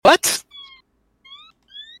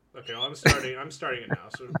Okay, well, I'm starting. I'm starting it now.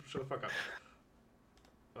 So shut the fuck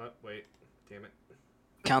up. Wait, damn it.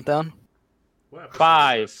 Countdown. What episode is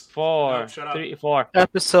 5, this? 4, No, shut up. 3, 4.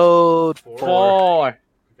 Episode 4. 4. Okay.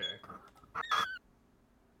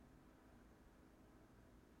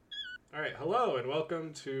 All right. Hello and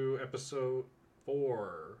welcome to episode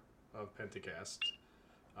 4 of Pentacast.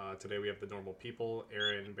 Today we have the normal people: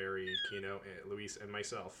 Aaron, Barry, Kino, and Luis, and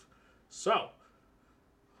myself. So,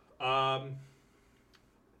 what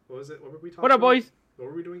was it? What were we talking What up, about? boys? What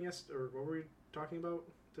were we doing yesterday? Or what were we talking about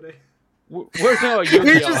today? We're talking about Yu-Gi-Oh!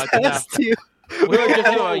 We're just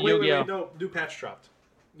talking about Yu-Gi-Oh! Wait, no, new patch dropped.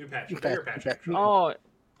 New patch. Bigger patch dropped.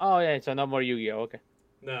 Oh yeah, so no more Yu-Gi-Oh! Okay.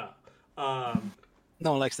 No.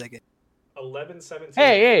 No one likes that game. 11-17.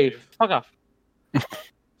 Hey, fuck off.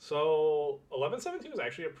 So 11-17 was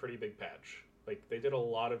actually a pretty big patch. Like they did a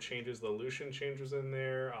lot of changes. The Lucian changes in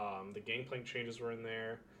there. The Gangplank changes were in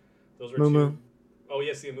there. Those were Mumu. two. Oh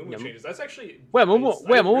yes, the Mumu changes. That's actually. Wait,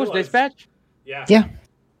 Mumu was this patch? Yeah. Yeah.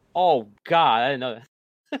 Oh god, I didn't know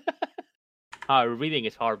that. Reading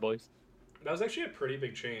is hard, boys. That was actually a pretty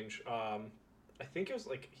big change. I think it was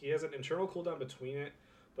like he has an internal cooldown between it,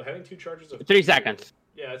 but having two charges of 3 seconds.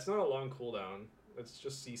 Yeah, it's not a long cooldown. It's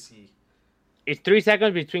just CC. It's 3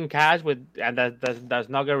 seconds between cast and that's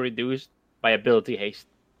not gonna reduced by ability haste.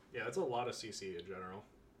 Yeah, that's a lot of CC in general.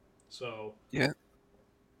 So Yeah.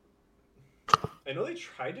 I know they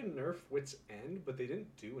tried to nerf Wit's End, but they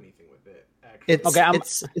didn't do anything with it. Actually.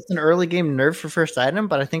 It's an early game nerf for first item,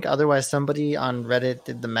 but I think otherwise somebody on Reddit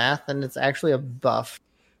did the math, and it's actually a buff.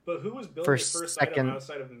 But who was building for the first second- item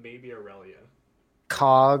outside of maybe Aurelia?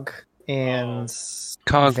 Cog and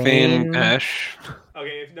Cog, Vayne, Vayne. Ash.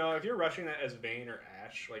 Okay, if you're rushing that as Vayne or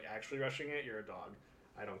Ash, like actually rushing it, you're a dog.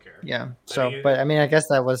 I don't care. Yeah. So, I mean, I guess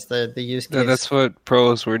that was the use case. Yeah, that's what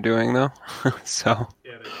pros were doing, though. So.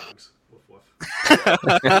 Yeah, they're dogs. Woof woof.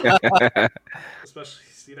 Especially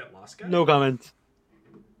see that lost guy. No comment.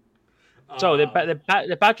 So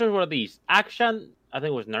the patterns were these. Action, I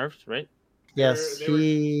think, was nerfed, right? Yes,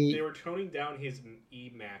 they were toning down his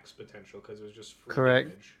E max potential because it was just free Correct.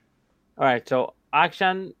 damage. All right, so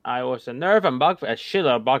action, I was a nerf and bug, a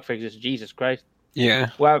shitload of bug fixes. Jesus Christ. Yeah.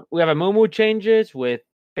 We have a Mumu changes with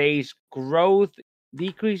base growth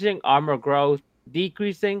decreasing, armor growth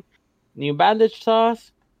decreasing, new bandage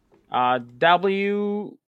toss.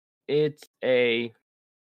 W, it's a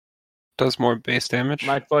Does more base damage.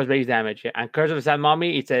 much more base damage, yeah. And Curse of the Sand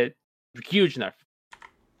Mummy, it's a huge nerf.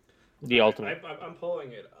 The ultimate. I'm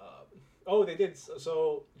pulling it up. Oh, they did.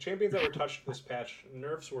 So champions that were touched this patch,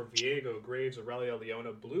 nerfs were Viego, Graves, Aurelia,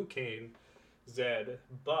 Leona, Blue Cane, Zed.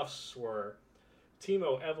 Buffs were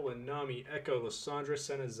Timo, Evelyn, Nami, Echo, Lissandra,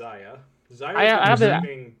 Senna, Zaya. I have the-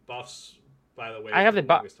 receiving buffs, by the way. I have for the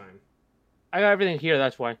longest time. I got everything here,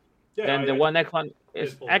 that's why. Yeah, Then the next one is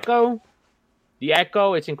just pull it up. Echo. The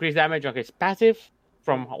Echo, it's increased damage on his passive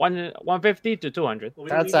from 150 to 200. Well, we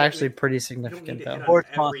don't That's need to- actually pretty we don't significant, need to though. hit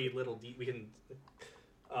Fourth on every little we can.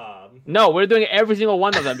 No, we're doing every single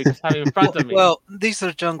one of them because I have it in front of me. Well, these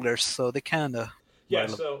are junglers, so they kind of. Yeah.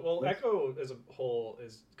 So Echo as a whole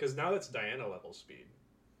is because now that's Diana level speed.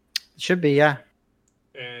 It should be, yeah.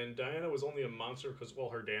 And Diana was only a monster because, well,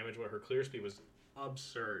 her damage, her clear speed was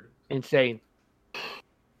absurd. Insane.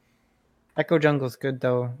 Echo Jungle's good,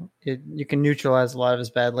 though. You can neutralize a lot of his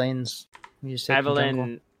bad lanes. You just take the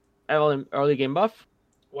jungle. Evelyn early game buff.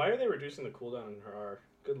 Why are they reducing the cooldown on her?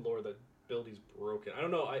 Good lord, that ability's broken. I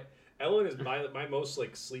don't know. Evelyn is my most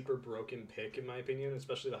like sleeper broken pick in my opinion,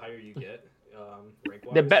 especially the higher you get rank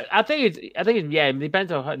wise. I think it's yeah. It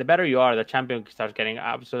depends on the better you are, the champion starts getting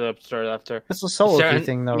absolutely absurd after. It's a solo queue certain-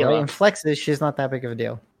 thing, though, yeah. right? In Flexes, she's not that big of a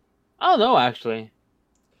deal. Oh no, actually.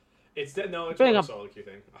 It's more Depending a on- solo queue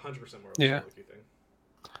thing. 100% more of a Yeah. solo queue thing.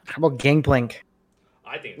 How about Gangplank?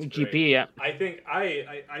 I think it's GP, great. yeah. I think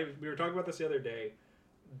we were talking about this the other day.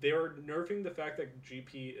 They were nerfing the fact that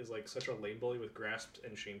GP is like such a lane bully with grasps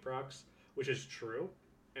and chain procs, which is true.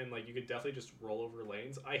 And like you could definitely just roll over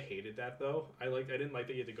lanes. I hated that though. I didn't like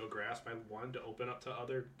that you had to go grasp. I wanted to open up to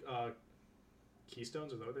other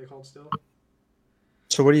keystones. Is that what they called still?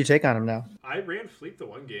 So what do you take on him now? I ran Fleet the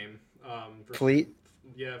one game. Versus, Fleet?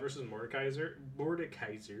 Yeah, versus Mordekaiser.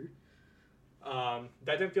 That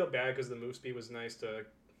didn't feel bad because the move speed was nice to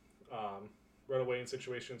run away in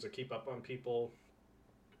situations or keep up on people.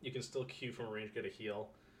 You can still Q from a range, get a heal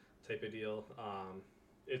type of deal.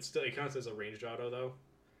 It counts as a ranged auto though.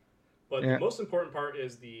 But Yeah. the most important part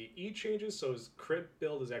is the E changes. So his crit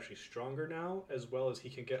build is actually stronger now, as well as he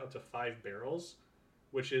can get up to 5 barrels,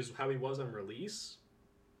 which is how he was on release.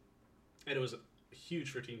 And it was huge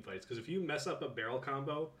for team fights because if you mess up a barrel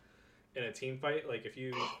combo in a team fight, like if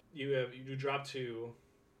you drop to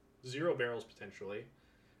 0 barrels potentially,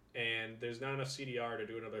 and there's not enough CDR to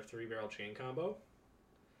do another 3-barrel chain combo.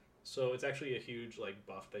 So it's actually a huge like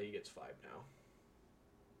buff that he gets 5 now.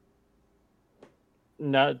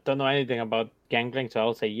 No, don't know anything about Gangplank, so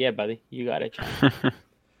I'll say, yeah, buddy, you got it.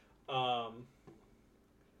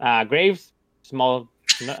 Graves, small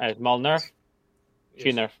nerf.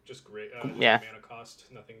 Few nerf. Just great. Yeah. Mana cost,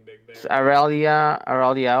 nothing big there.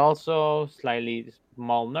 Aurelia also slightly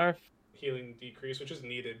small nerf. Healing decrease, which is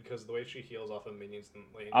needed because the way she heals off of minions in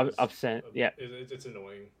lane it's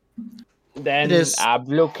annoying. Then It is.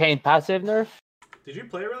 Blue Cane passive nerf. Did you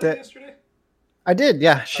play Aurelia yesterday? I did,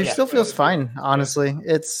 yeah. She still feels fine, good. honestly.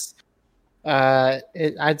 It's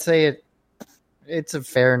I'd say it's a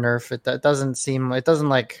fair nerf. It doesn't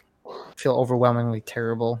like feel overwhelmingly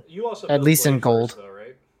terrible. You also at least in gold, first, though,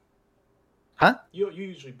 right? Huh? You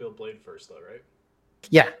usually build Blade first, though, right?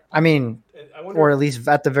 Yeah, I mean, I wonder, or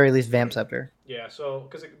at the very least, Vamp Scepter. Yeah, so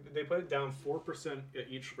because they put it down 4% at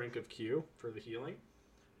each rank of Q for the healing.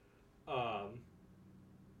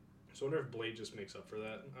 So I wonder if Blade just makes up for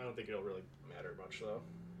that. I don't think it'll really matter much though.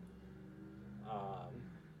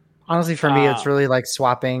 Honestly, for me, it's really like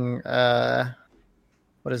swapping. What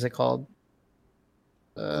is it called?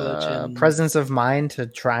 Presence of Mind to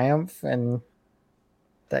Triumph, and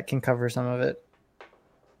that can cover some of it.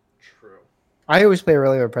 True. I always play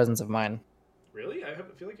Aurelia with Presence of Mind. Really? I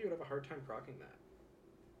feel like you would have a hard time proccing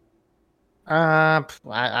that.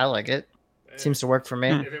 I like it. Seems to work for me.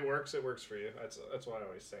 If it works for you. That's what I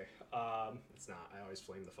always say. It's not. I always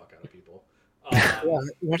flame the fuck out of people.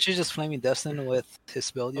 Weren't you just flaming Destin with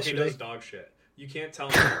his build yesterday? Okay, he does dog shit. You can't tell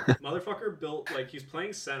me. Motherfucker built, like, he's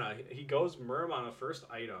playing Senna. He goes Merm on a first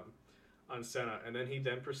item on Senna, and then he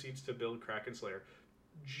proceeds to build Kraken Slayer.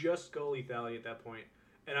 Just go lethality at that point.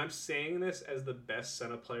 And I'm saying this as the best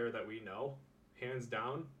Senna player that we know, hands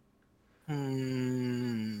down.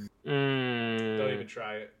 Don't even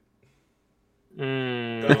try it.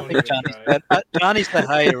 Johnny's the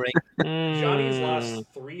higher rank. Johnny's lost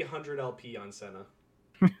 300 LP on Senna.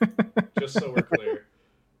 Just so we're clear.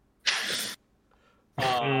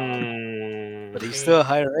 But he's still a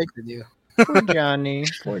higher rank than you. Poor Johnny.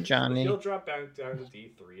 Poor Johnny. He'll drop back down to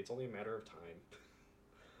D3. It's only a matter of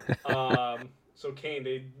time. So Kane,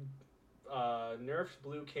 they nerfed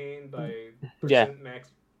Blue Kane by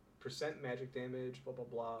percent magic damage, blah blah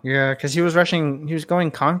blah. Yeah, because he was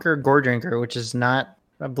going Conquer Gore Drinker, which is not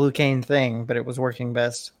a Blue Cane thing, but it was working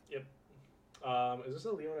best. Yep. Is this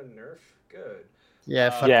a Leona nerf? Good. Yeah,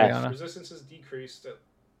 fuck Leona. Resistance is decreased.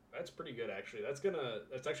 That's pretty good actually. That's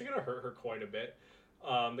actually gonna hurt her quite a bit.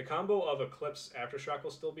 The combo of Eclipse Aftershock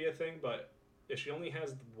will still be a thing, but if she only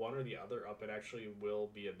has one or the other up, it actually will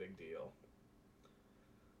be a big deal.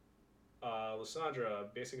 Lysandra,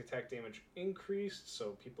 basic attack damage increased,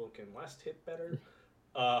 so people can last hit better.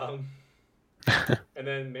 And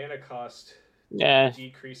then mana cost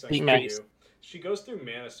decrease on you. She goes through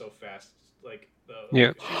mana so fast, like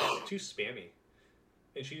she's too spammy,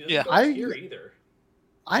 and she doesn't go tier either.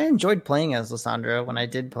 I enjoyed playing as Lysandra when I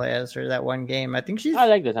did play as her that one game. I think I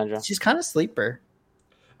like Lysandra. She's kind of sleeper.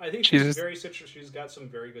 I think she's she's got some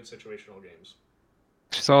very good situational games.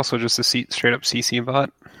 She's also just a straight up CC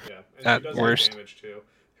bot. Yeah, and at she does worst. damage too.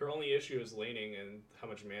 Her only issue is laning and how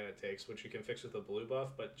much mana it takes, which you can fix with the blue buff.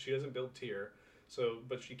 But she doesn't build tier,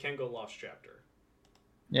 but she can go Lost Chapter.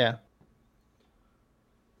 Yeah.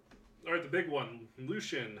 All right, the big one,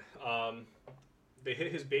 Lucian. They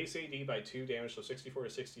hit his base AD by 2 damage, so 64 to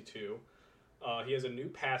 62. He has a new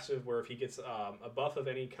passive where if he gets a buff of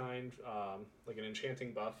any kind, like an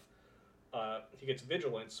enchanting buff, he gets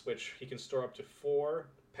Vigilance, which he can store up to 4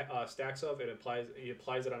 stacks of, and he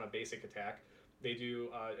applies it on a basic attack. They do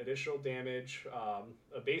additional damage,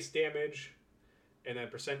 a base damage, and then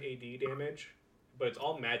percent AD damage, but it's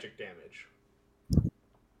all magic damage.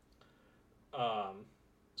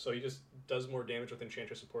 So he just does more damage with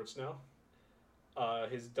Enchantress supports now.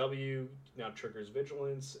 His W now triggers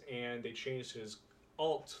Vigilance, and they changed his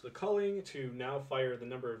alt, the culling, to now fire the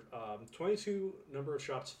number of 22 number of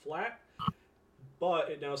shots flat, but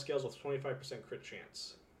it now scales with 25% crit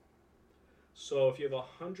chance. So if you have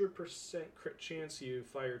 100% crit chance, you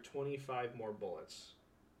fire 25 more bullets.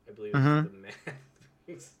 I believe that's the math.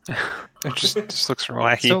 It just looks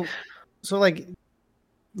wacky. So like,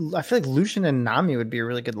 I feel like Lucian and Nami would be a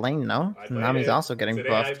really good lane, no? Nami's also getting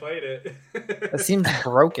buffed. I played it. It seems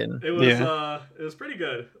broken. It was pretty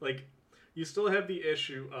good. Like, you still have the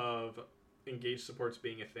issue of engaged supports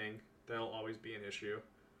being a thing. That'll always be an issue.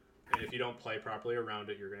 And if you don't play properly around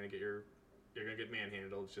it, you're gonna get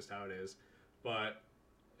manhandled. It's just how it is. But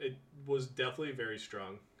it was definitely very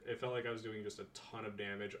strong. It felt like I was doing just a ton of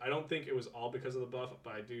damage. I don't think it was all because of the buff,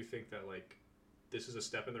 but I do think that like this is a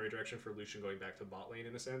step in the right direction for Lucian going back to bot lane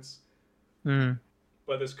in a sense. Mm.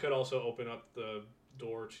 But this could also open up the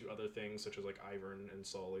door to other things such as like Ivern and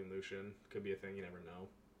Sol and Lucian. Could be a thing, you never know.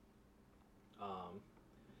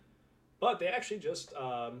 But they actually just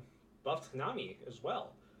buffed Nami as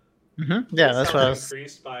well. Mm-hmm. Yeah, that's what I was.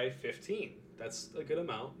 Increased by 15. That's a good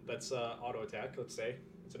amount. That's auto attack. Let's say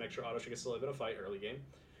it's an extra auto she gets to live in a fight early game,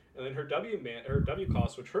 and then her W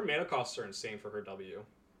cost, which her mana costs are insane for her W.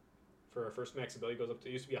 For her first max ability goes up to,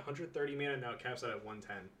 it used to be 130 mana, now it caps out at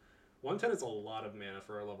 110. 110 is a lot of mana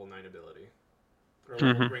for a level 9 ability, or a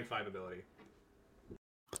level rank 5 ability.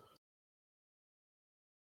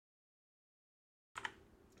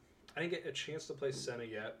 I didn't get a chance to play Senna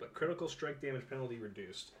yet, but critical strike damage penalty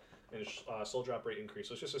reduced, and soul drop rate increased.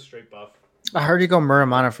 So it's just a straight buff. I heard you go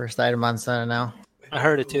Muramana first item on Senna now. I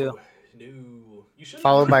heard it too. No, you should.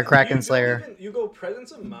 Followed by Kraken Slayer. You go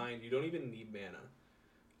Presence of Mind. You don't even need mana.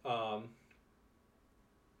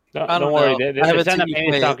 Don't worry. The Senna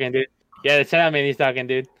main is talking, dude. Yeah, the Senna main is talking,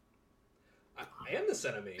 dude. I am the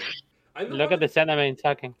Senna main. Look at the Senna main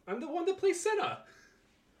talking. I'm the one that plays Senna.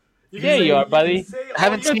 You are, buddy. I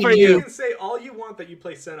haven't seen you. you. You can say all you want that you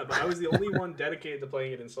play Senna, but I was the only one dedicated to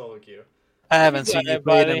playing it in solo queue. I haven't seen you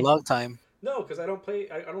play it in a long time. No, because I don't play.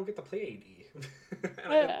 I don't get to play AD. If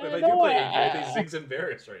I do play AD, I play Ziggs and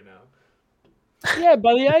Varus right now. Yeah,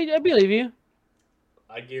 buddy, I believe you.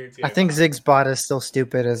 I guarantee. I think Ziggs bot is still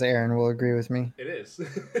stupid, as Aaron will agree with me. It is.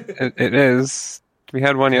 It is. We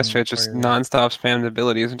had one yesterday, just non-stop spammed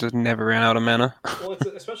abilities and just never ran out of mana. Well, it's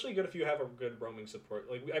especially good if you have a good roaming support.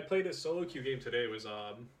 Like I played a solo queue game today.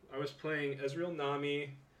 I was playing Ezreal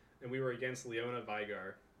Nami, and we were against Leona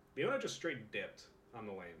Vigar. Leona just straight dipped on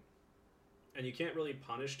the lane, and you can't really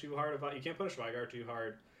punish too hard. You can't punish Vigar too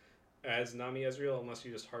hard as Nami Ezreal unless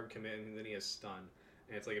you just hard commit, and then he has stun.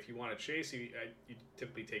 And it's like if you want to chase, you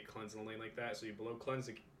typically take cleanse in a lane like that. So you below cleanse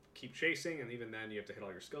to keep chasing, and even then you have to hit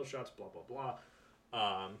all your skill shots. Blah blah blah.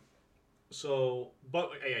 But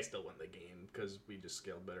I still won the game because we just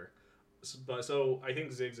scaled better. So I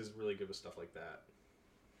think Ziggs is really good with stuff like that.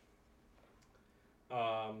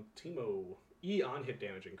 Teemo E on hit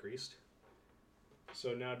damage increased,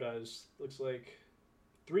 so now looks like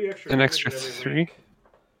 3 extra. An extra 3, rank,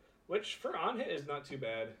 which for on hit is not too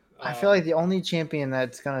bad. I feel like the only champion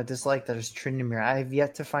that's gonna dislike that is Tryndamere. I've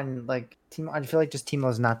yet to find like Teemo. I feel like just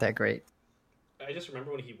Teemo's not that great. I just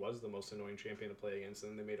remember when he was the most annoying champion to play against,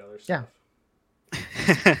 and then they made other stuff.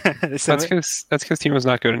 That's because Teemo's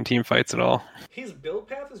not good in team fights at all. His build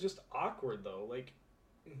path is just awkward though. Like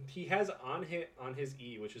he has on hit on his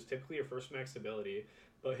E, which is typically your first max ability,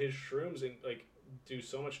 but his shrooms like do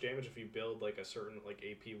so much damage if you build like a certain like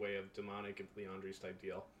AP way of demonic and Leandri's type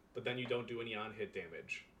deal. But then you don't do any on hit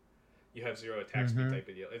damage. You have 0 attack speed type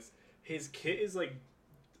of deal. His kit is like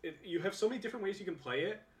you have so many different ways you can play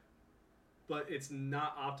it. But it's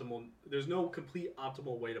not optimal. There's no complete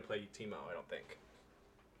optimal way to play Teemo, I don't think.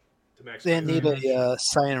 To maximize They need a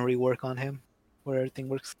sign rework on him, where everything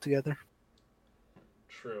works together.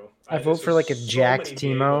 True. I vote for like a jacked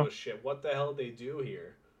Teemo. Shit, what the hell did they do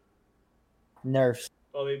here? Nerfs.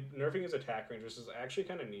 Oh, nerfing his attack range, which is actually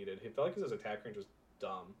kind of needed. It felt like his attack range was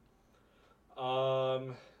dumb. I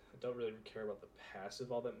don't really care about the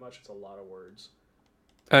passive all that much. It's a lot of words.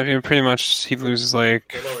 I mean, pretty much he loses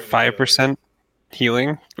like 5%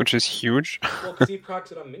 healing, which is huge. Well, because he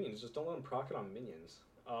procs it on minions. Just don't let him proc it on minions.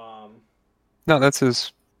 No, that's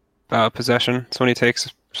his possession. So when he takes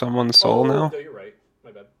someone's soul now, no, you're right.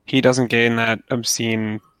 My bad. He doesn't gain that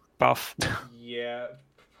obscene buff. Yeah,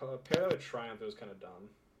 pair that with Triumph, it was kind of dumb.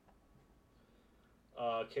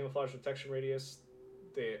 Camouflage detection radius,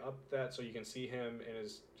 they upped that so you can see him and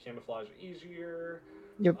his camouflage easier.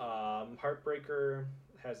 Yep. Heartbreaker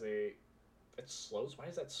has it slows. Why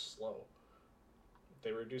is that slow?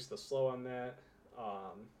 They reduced the slow on that.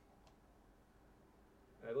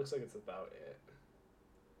 It looks like it's about it.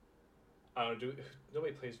 I don't know.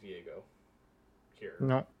 Nobody plays Viego here.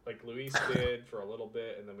 No. Like Luis did for a little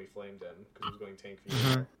bit, and then we flamed him because he was going tank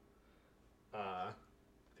Viego. I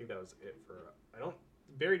think that was it for.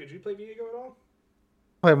 Barry, did you play Viego at all?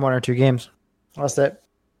 Played 1 or 2 games. That's it.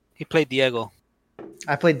 He played Diego.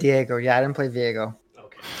 I played Diego. Yeah, I didn't play Viego.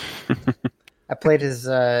 Okay. I played his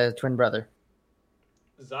twin brother.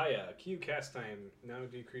 Xayah, Q cast time now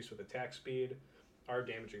decreased with attack speed. R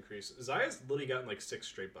damage increase. Xayah's literally gotten like 6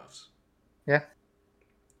 straight buffs. Yeah.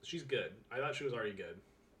 She's good. I thought she was already good.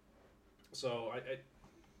 So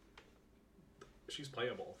she's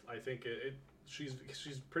playable. I think she's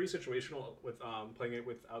pretty situational with playing it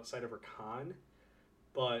with outside of her con,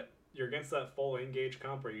 but you're against that full engage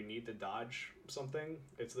comp where you need to dodge something,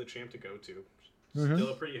 it's the champ to go to. Mhm. Still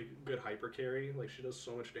a pretty good hyper carry. Like, she does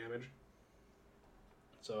so much damage.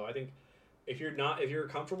 So I think if you're a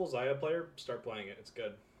comfortable Xayah player, start playing it. It's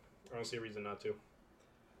good. I don't see a reason not to.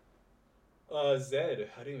 Zed.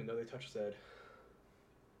 I didn't even know they touched Zed.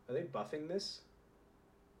 Are they buffing this?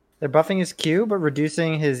 They're buffing his Q, but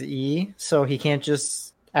reducing his E, so he can't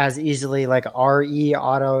just as easily like RE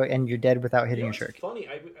auto and you're dead without hitting a It's shuriken. funny.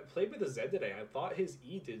 I played with the Zed today. I thought his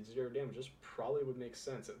E did 0 damage. This probably would make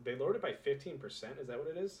sense. They lowered it by 15%. Is that what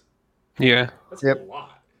it is? Yeah, That's Yep. a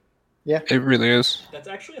lot. it really is. That's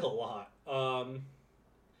actually a lot.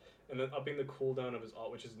 And then upping the cooldown of his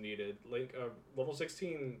ult, which is needed. Like level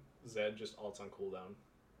 16 Zed just ults on cooldown.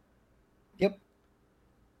 Yep.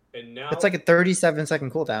 And now It's like a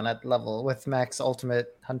 37-second cooldown at level with max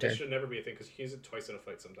ultimate hunter. It should never be a thing because he uses it twice in a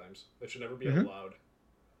fight sometimes. That should never be Mhm. allowed.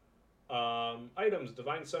 Items: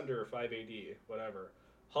 Divine Sunder, 5 AD, whatever.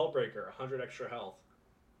 Hullbreaker, 100 extra health.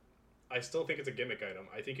 I still think it's a gimmick item.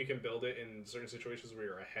 I think you can build it in certain situations where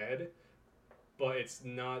you're ahead, but it's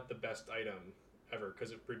not the best item ever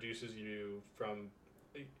because it reduces you from.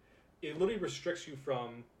 It literally restricts you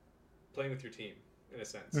from playing with your team in a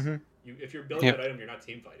sense. Mhm. If you're building that item, you're not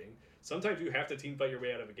team fighting. Sometimes you have to team fight your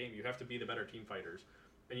way out of a game. You have to be the better team fighters,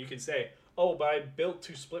 and you can say, "Oh, but I built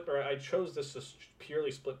to split, or I chose this to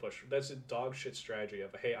purely split push." That's a dog shit strategy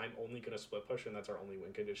of, "Hey, I'm only gonna split push, and that's our only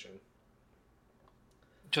win condition."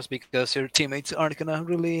 Just because your teammates aren't gonna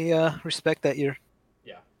really respect that you're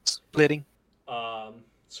splitting.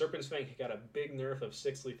 Serpent's Fang got a big nerf of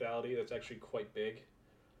 6 lethality. That's actually quite big,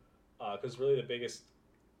 because really the biggest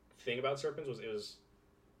thing about Serpents was it was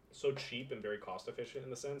so cheap and very cost efficient in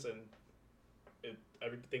the sense, and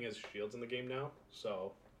everything has shields in the game now.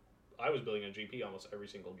 So I was building a GP almost every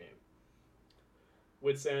single game.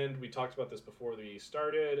 Wits End, we talked about this before we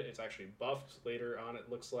started. It's actually buffed later on. It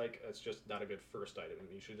looks like it's just not a good first item.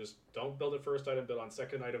 You should just don't build it first item. Build on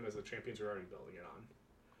second item as the champions are already building it on.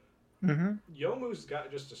 Mm-hmm. Yomu's got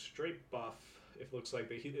just a straight buff. It looks like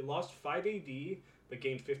it lost 5 AD, but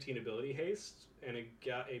gained 15 ability haste, and it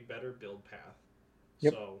got a better build path.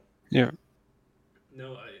 Yep. So Yeah.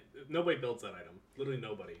 no, nobody builds that item. Literally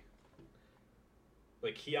nobody.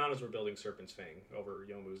 Like, Kiana's were building Serpent's Fang over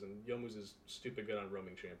Yomu's, and Yomu's is stupid good on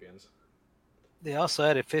roaming champions. They also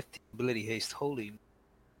added 50 ability haste. Holy.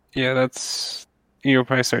 Yeah, that's... You'll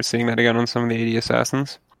probably start seeing that again on some of the AD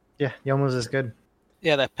assassins. Yeah, Yomu's is good.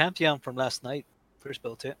 Yeah, that Pantheon from last night. First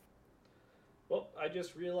built it. Well, I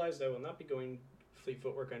just realized I will not be going Fleet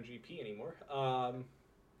Footwork on GP anymore.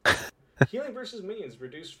 Healing versus minions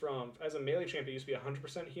reduced from, as a melee champion, it used to be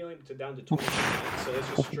 100% healing to down to 20%. So that's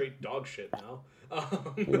just straight dog shit now.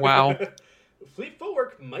 Wow. Fleet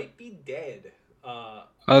Footwork might be dead.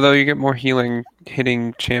 Although you get more healing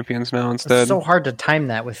hitting champions now instead. It's so hard to time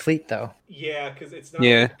that with Fleet, though. Yeah, because it's not.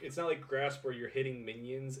 Yeah. It's not like Grasp where you're hitting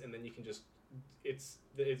minions and then you can just. It's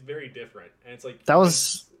very different, and it's like That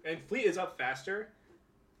was. And Fleet is up faster,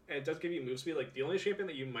 and it does give you move speed. Like, the only champion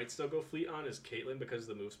that you might still go Fleet on is Caitlyn because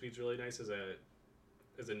the move speed's really nice as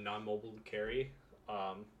a non-mobile carry.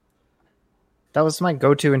 That was my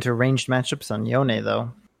go-to into ranged matchups on Yone,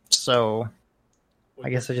 though. So I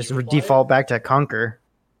guess I just default back to Conquer.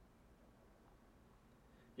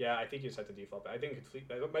 Yeah, I think you just have to default back. I think Fleet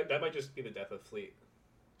that might just be the death of Fleet.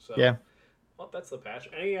 So Yeah. Well, that's the patch.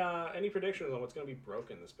 Any predictions on what's going to be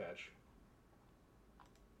broken this patch?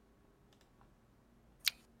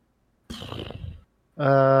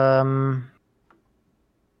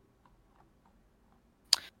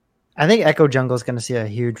 I think Echo Jungle is going to see a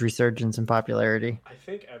huge resurgence in popularity. I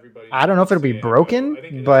think everybody. I don't know if it'll be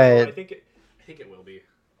broken, but I think it will be.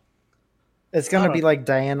 It's going to be like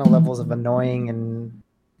Diana levels of annoying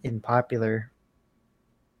and popular.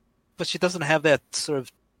 But she doesn't have that sort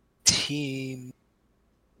of team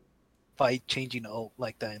fight changing ult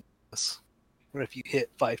like Diana does. Where if you hit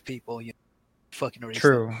 5 people, you fucking erase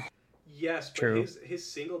True. them. Yes, but True. his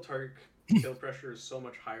single target kill pressure is so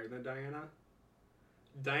much higher than Diana.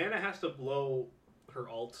 Diana has to blow her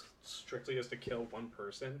ult strictly just to kill one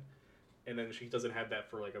person, and then she doesn't have that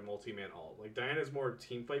for like a multi-man ult. Like, Diana's more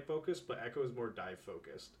team fight focused, but Echo is more dive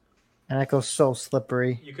focused. And Echo's so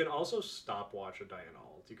slippery. You can also stopwatch a Diana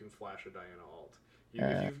ult. You can flash a Diana ult.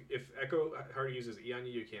 If Echo already uses E on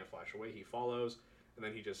you, you can't flash away. He follows, and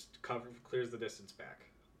then he just clears the distance back.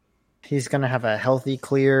 He's going to have a healthy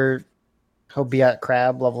clear. He'll be at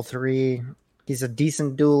Crab level 3. He's a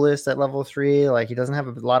decent duelist at level 3. Like, he doesn't have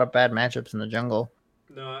a lot of bad matchups in the jungle.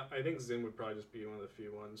 No, I think Zin would probably just be one of the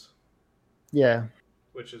few ones. Yeah.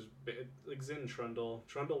 Which is like Zin Trundle.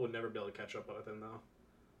 Trundle would never be able to catch up with him though.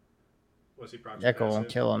 Unless he procs Echo won't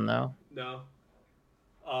passive. kill him though. No.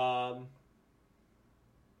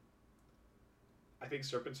 I think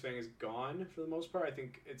Serpent's Fang is gone for the most part. I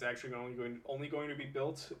think it's actually only going to be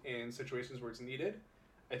built in situations where it's needed.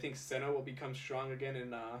 I think Senna will become strong again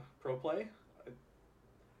in pro play.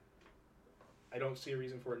 I don't see a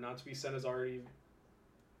reason for it not to be. Senna's already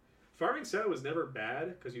farming. Senna was never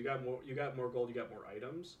bad because you got more gold, you got more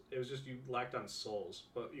items. It was just you lacked on souls,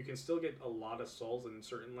 but you can still get a lot of souls in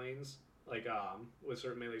certain lanes, like with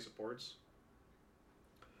certain melee supports.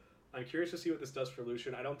 I'm curious to see what this does for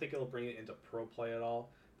Lucian. I don't think it'll bring it into pro play at all,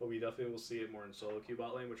 but we definitely will see it more in solo queue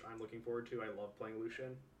bot lane, which I'm looking forward to. I love playing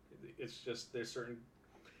Lucian. It's just there's certain.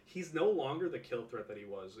 He's no longer the kill threat that he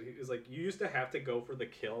was. He's like you used to have to go for the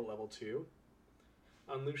kill level 2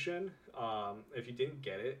 on Lucian. If you didn't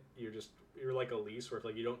get it, you're like Elise, where if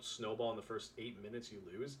like you don't snowball in the first 8 minutes, you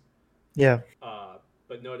lose. Yeah.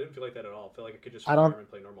 But no, I didn't feel like that at all. I feel like I could just I farm don't- and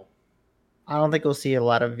play normal. I don't think we'll see a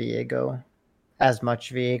lot of Viego. As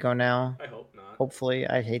much Viego now. I hope not. Hopefully,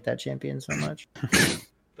 I hate that champion so much.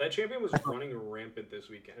 That champion was running rampant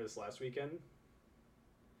this last weekend.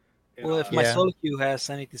 And, Well, if my Yeah. solo queue has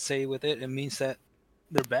anything to say with it, it means that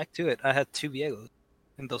they're back to it. I had 2 Viegos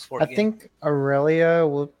in those 4 I games. think Aurelia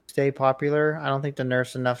will stay popular. I don't think the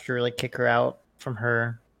nerf's enough to really kick her out from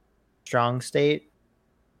her strong state.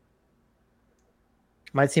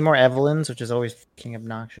 Might see more Evelyns, which is always fucking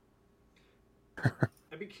obnoxious.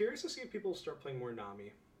 I'd be curious to see if people start playing more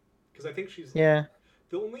Nami, because I think she's Yeah.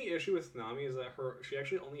 The only issue with Nami is that she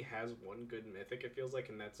actually only has one good mythic. It feels like,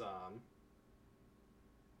 and that's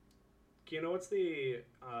you know what's the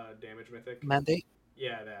damage mythic? Mandate?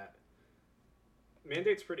 Yeah, that.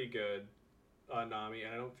 Mandate's pretty good, Nami,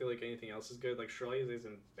 and I don't feel like anything else is good. Like Shirley's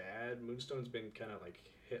isn't bad. Moonstone's been kind of like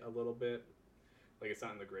hit a little bit, like it's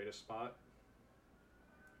not in the greatest spot.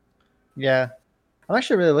 Yeah. I'm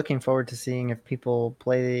actually really looking forward to seeing if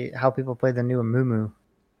how people play the new Amumu.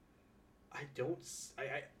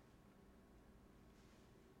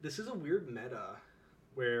 This is a weird meta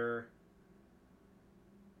where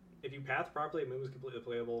if you path properly, Amumu's completely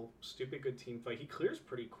playable. Stupid good team fight. He clears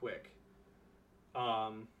pretty quick.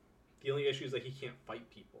 The only issue is that he can't fight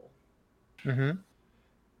people. Mm-hmm.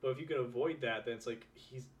 But if you can avoid that, then it's like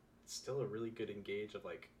he's still a really good engage of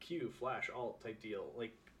like Q, flash, alt type deal.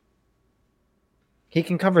 Like He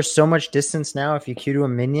can cover so much distance now if you Q to a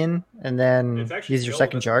minion and then it's actually use your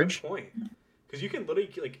second charge. Point. Because you can literally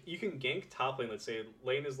you can gank top lane. Let's say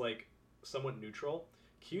lane is like somewhat neutral.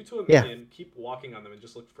 Q to a minion, keep walking on them, and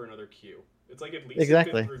just look for another Q. It's like if Lisa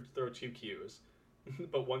could throw 2 Qs,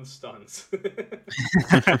 but 1 stuns.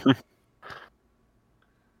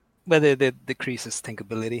 But it decreases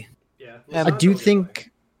thinkability. Yeah, I do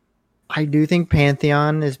think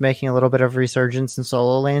Pantheon is making a little bit of resurgence in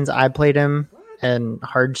solo lanes. I played him and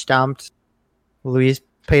hard stomped. Luis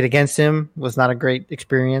played against him. Was not a great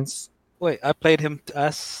experience. Wait, I played him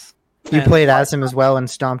as... You played as him as well and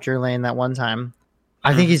stomped your lane that one time.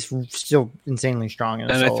 I think he's still insanely strong in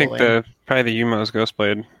a and solo I think lane. probably the Yumo's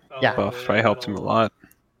Ghostblade Yeah. buff I helped him a lot.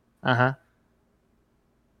 Uh-huh.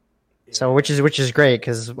 So which is great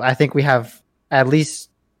because I think we have at least,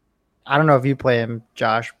 I don't know if you play him,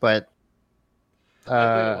 Josh, but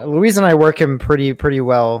Louise and I work him pretty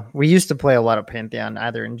well. We used to play a lot of Pantheon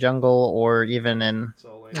either in jungle or even in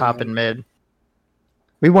top and mid.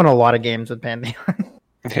 We won a lot of games with Pantheon.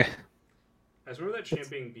 Yeah. I just remember that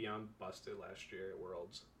champion Beyond busted last year at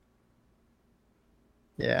Worlds.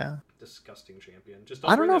 Yeah. Disgusting champion. Just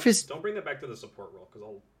I don't know if he's... Don't bring that back to the support role because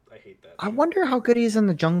I hate that. I wonder how good he's in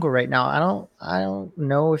the jungle right now. I don't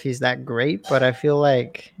know if he's that great, but I feel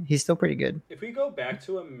like he's still pretty good. If we go back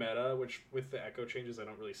to a meta, which with the echo changes I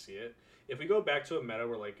don't really see it. If we go back to a meta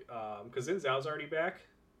where like because Xin Zhao's already back,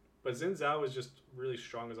 but Xin Zhao is just really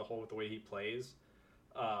strong as a whole with the way he plays.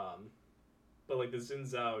 But like the Xin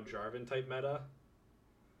Zhao Jarvan type meta,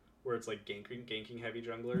 where it's like ganking heavy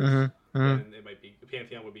junglers, then it might be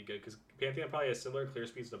Pantheon would be good because Pantheon probably has similar clear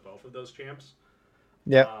speeds to both of those champs.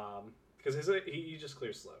 Yeah. Because he just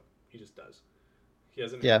clears slow. He just does. He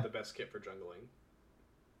doesn't have the best kit for jungling.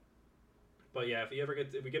 But yeah,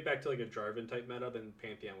 if we get back to like a Jarvan type meta, then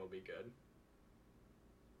Pantheon will be good.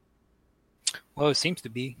 Well, it seems to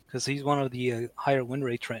be because he's one of the higher win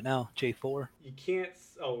rates right now. J4. You can't.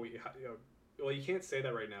 Oh, well, you can't say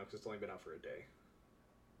that right now because it's only been out for a day.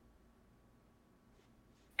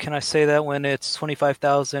 Can I say that when it's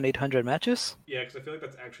 25,800 matches? Yeah, because I feel like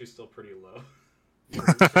that's actually still pretty low.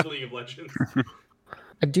 League of Legends.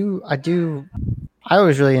 I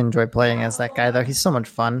always really enjoy playing as that guy though. He's so much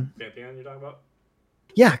fun. Pantheon, you're talking about?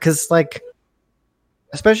 Yeah, because like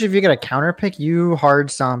Especially if you get a counter pick, you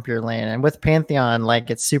hard stomp your lane. And with Pantheon, like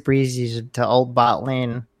it's super easy to ult bot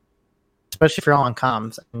lane, especially if you're all on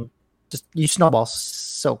comms. And just you snowball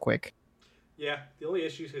so quick. Yeah, the only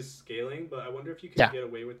issue is scaling, but I wonder if you can Yeah. get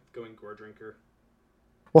away with going Gore Drinker.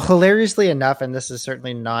 Well, hilariously enough, and this is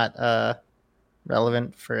certainly not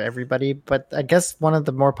relevant for everybody, but I guess one of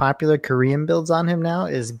the more popular Korean builds on him now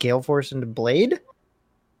is Gale Force into Blade.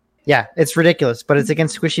 Yeah, it's ridiculous, but it's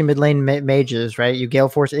against squishy mid lane mages, right? You Gale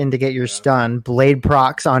Force in to get your stun, Blade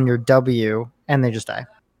procs on your W, and they just die.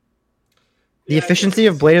 The efficiency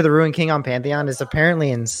of Blade of the Ruined King on Pantheon is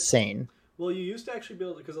apparently insane. Well, you used to actually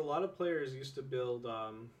build, because a lot of players used to build Blade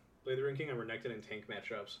of the Ruined King on Renekton and tank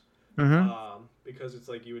matchups. Because it's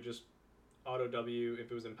like you would just auto W,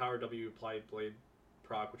 if it was in power W, apply Blade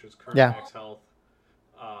proc, which is current max health,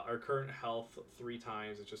 or current health 3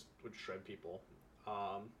 times, it just would shred people.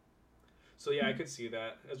 So yeah, I could see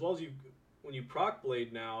that. As well as when you proc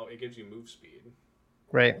Blade now, it gives you move speed.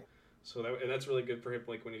 Right. So that's really good for him,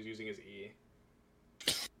 like when he's using his E.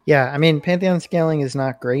 Yeah, I mean, Pantheon scaling is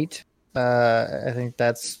not great. I think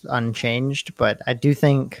that's unchanged, but I do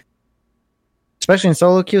think, especially in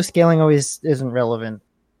solo queue, scaling always isn't relevant.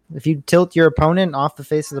 If you tilt your opponent off the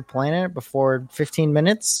face of the planet before 15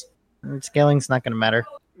 minutes, scaling's not going to matter.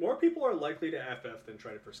 More people are likely to FF than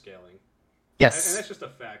try for scaling. Yes. And that's just a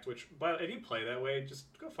fact, but if you play that way, just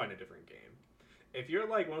go find a different game. If you're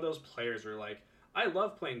like one of those players who are like, I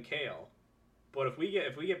love playing Kale, but if we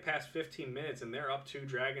get past 15 minutes and they're up 2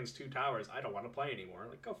 dragons, 2 towers, I don't want to play anymore.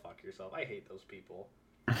 Like, go fuck yourself. I hate those people.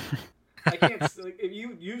 I can't, like, if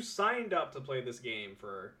you signed up to play this game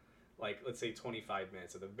for, like, let's say 25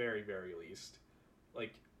 minutes at the very, very least,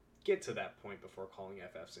 like, get to that point before calling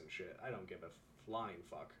FFs and shit. I don't give a flying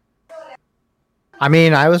fuck. I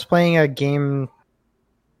mean, I was playing a game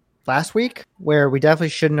last week where we definitely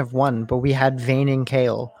shouldn't have won, but we had Vayning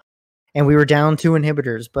Kale. And we were down 2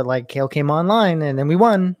 inhibitors, but like Kale came online and then we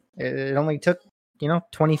won. It only took,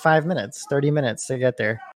 25 minutes, 30 minutes to get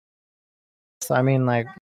there. So, I mean, like,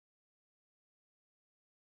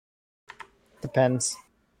 depends.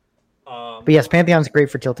 But yes, Pantheon's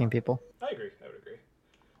great for tilting people. I would agree.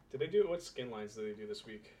 Did they do, what skin lines did they do this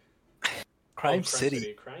week? Crime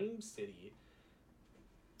City. Crime City.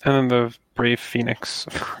 And then the Brave Phoenix.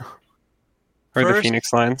 Or the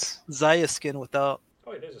Phoenix lines. Zaya skin without.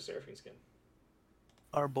 Oh, it is a Seraphine skin.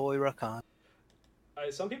 Our boy Rakan.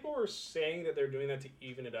 Some people were saying that they're doing that to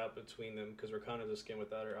even it out between them because Rakan is a skin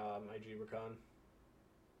without her IG Rakan.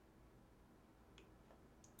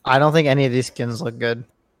 I don't think any of these skins look good.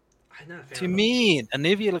 I'm not a fan To me,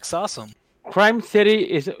 Anivia looks awesome. Crime City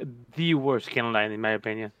is the worst skin line in my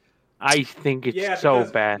opinion. I think it's so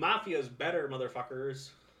bad. Mafia's better, motherfuckers.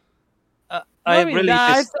 I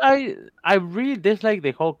really dislike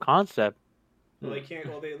the whole concept. Well, they can't.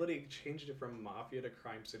 Well, they literally changed it from Mafia to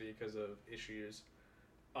Crime City because of issues.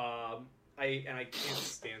 I can't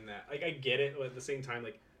stand that. Like, I get it, but at the same time,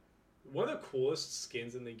 like, one of the coolest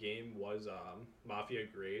skins in the game was Mafia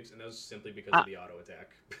Graves, and that was simply because of the auto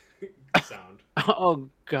attack sound. Oh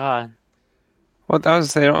God! Well, that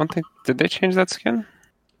was. I don't think. Did they change that skin?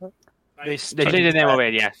 They changed the name of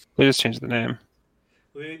it. Yes, they just changed the name.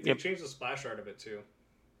 They changed the splash art of it too.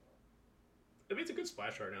 I mean, it's a good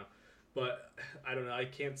splash art now, but I don't know. I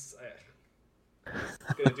can't. I'm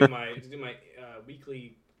gonna do my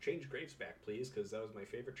weekly change Graves back, please, because that was my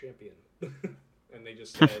favorite champion. And they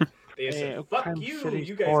just said, "Fuck you! City's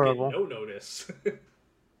You guys horrible. get no notice."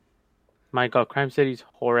 My God, Crime City's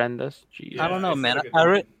horrendous. Jeez. I don't know, man.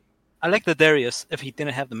 I like the Darius if he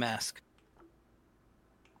didn't have the mask.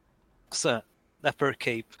 So that fur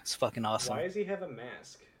cape is fucking awesome. Why does he have a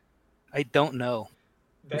mask? I don't know.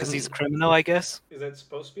 Because he's a criminal, I guess. Is that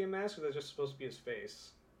supposed to be a mask, or is that just supposed to be his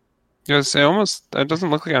face? Yes, it doesn't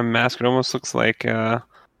look like a mask. It almost looks like I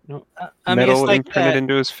mean, metal it's like imprinted that,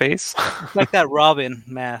 into his face. It's like that Robin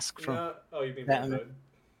mask from. Oh, you mean Batman. Hood?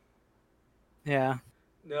 Yeah.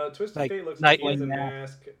 No, Twisted Like Fate looks like he has a Nightwing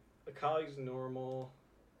mask. Akali's normal.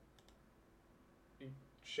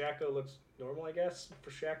 Shaco looks normal, I guess,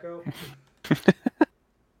 for Shaco.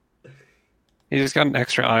 He just got an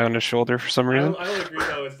extra eye on his shoulder for some reason. I don't agree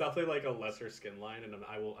though. It's definitely like a lesser skin line, and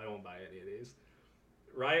I won't buy any of these.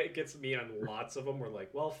 Riot gets me on lots of them. We're like,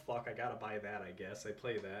 well, fuck, I gotta buy that. I guess I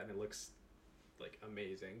play that, and it looks like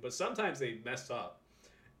amazing. But sometimes they mess up,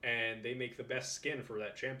 and they make the best skin for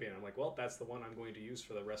that champion. I'm like, well, that's the one I'm going to use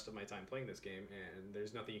for the rest of my time playing this game, and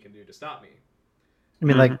there's nothing you can do to stop me. I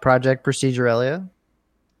mean, like Project Proceduralia?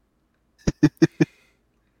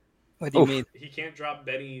 What do you mean? He can't drop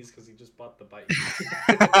Benny's because he just bought the bike.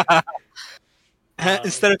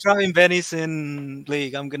 Instead of dropping Benny's in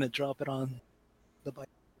League, I'm gonna drop it on the bike.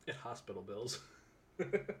 Yeah, hospital bills.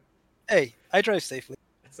 Hey, I drive safely.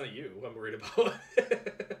 That's not you. I'm worried about.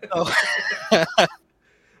 Oh.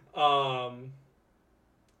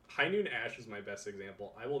 High Noon Ash is my best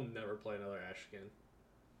example. I will never play another Ash skin.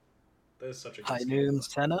 That is such a good High skin. Noon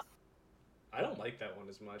Senna. I don't like that one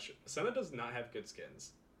as much. Senna does not have good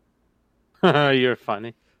skins. You're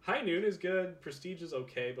funny. High Noon is good. Prestige is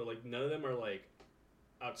okay, but like none of them are like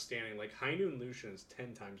outstanding. Like High Noon Lucian is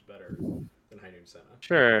 10 times better than High Noon Senna.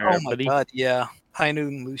 Sure. Oh my god, yeah. High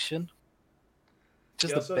Noon Lucian.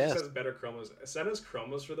 Just He also the just best. has better chromos. Senna's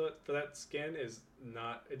chromos for that skin is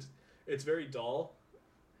not. It's very dull,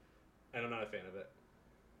 and I'm not a fan of it.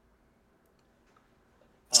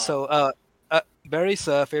 So, Barry's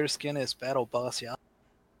favorite skin is Battle Boss, yeah.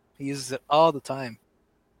 He uses it all the time.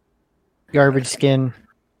 Garbage skin.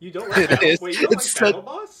 You don't like It is. Wait, you don't It's like Battle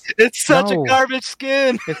Boss? It's such No. a garbage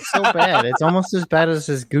skin! It's so bad. It's almost as bad as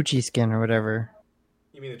his Gucci skin or whatever.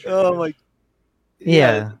 You mean the true Oh damage? my...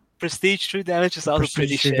 Yeah. Prestige True Damage is also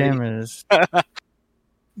pretty Prestige shitty. damage.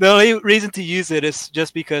 The only reason to use it is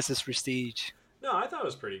just because it's Prestige. No, I thought it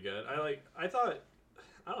was pretty good. I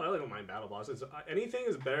don't mind Battle Boss. It's, anything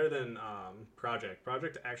is better than Project.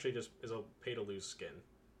 Project actually just is a pay to lose skin.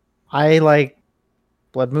 I like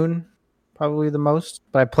Blood Moon probably the most,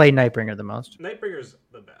 but I play Nightbringer the most. Nightbringer's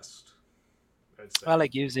the best. I'd say. I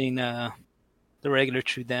like using the regular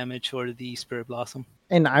True Damage or the Spirit Blossom.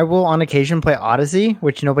 And I will on occasion play Odyssey,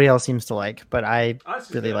 which nobody else seems to like, but I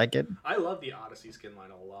Odyssey's really good. like it. I love the Odyssey skin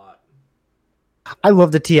line a lot. I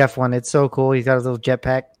love the TF one. It's so cool. He's got a little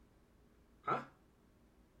jetpack. Huh?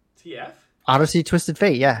 TF? Odyssey Twisted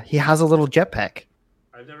Fate. Yeah, he has a little jetpack.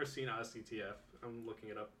 I've never seen Odyssey TF. I'm looking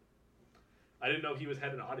it up. I didn't know he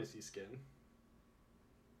had an Odyssey skin.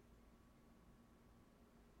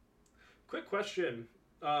 Quick question.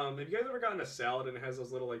 Have you guys ever gotten a salad and it has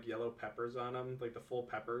those little like yellow peppers on them, like the full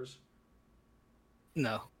peppers?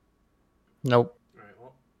 No. Nope. All right.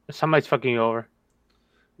 Well, Somebody's fucking you over.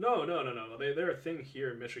 no. They're a thing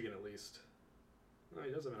here in Michigan at least. Oh,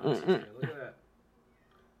 he doesn't know. Look at that.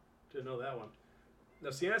 Didn't know that one.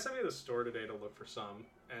 Now, Sienna sent me to the store today to look for some,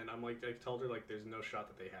 and I told her like, there's no shot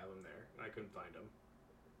that they have them there, and I couldn't find them.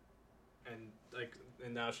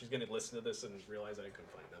 And now she's gonna listen to this and realize that I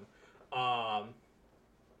couldn't find them.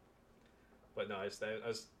 But no, I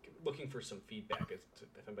was looking for some feedback if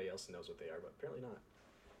anybody else knows what they are, but apparently not.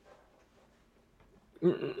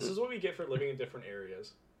 This is what we get for living in different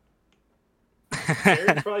areas.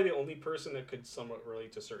 Aaron's probably the only person that could somewhat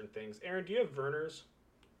relate to certain things. Aaron, do you have Verners?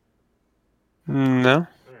 No. All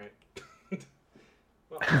right.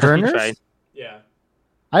 Well, Verners? tried. yeah.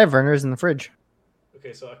 I have Verners in the fridge.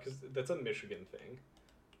 Okay, so because that's a Michigan thing.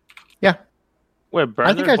 Yeah. Wait,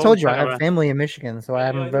 I think I told you I have family in Michigan, so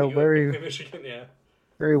I'm I know you very, have Michigan, yeah.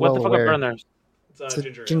 very What well the fuck aware. are burners? It's It's a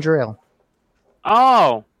ginger ale. ginger ale.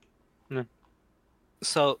 Oh,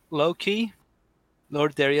 So, low-key,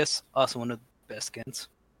 Lord Darius, also one of the best skins.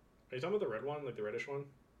 Are you talking about the red one, like the reddish one?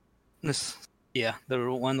 Yeah,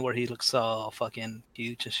 the one where he looks all fucking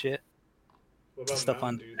huge and shit. What about Stuff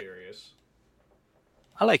Mountain on- Dew Darius?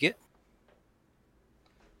 I like it.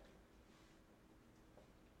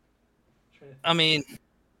 I mean,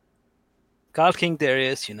 God King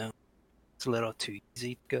Darius, it's a little too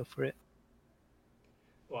easy to go for it.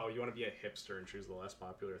 Wow, you want to be a hipster and choose the less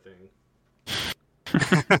popular thing.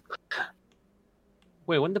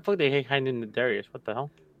 wait, when the fuck they hide in the Darius? What the hell?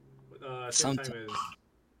 Same time Sometime. as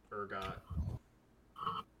Urgot.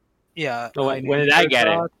 Yeah. So when did I get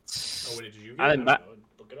it? Oh, when did you get I it? didn't I don't know.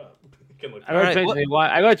 Look it up. You can look it I got up. Alright, 2021.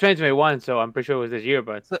 I got 2021, so I'm pretty sure it was this year.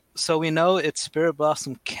 But So we know it's Spirit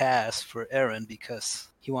Blossom Cast for Aaron because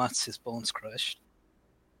he wants his bones crushed.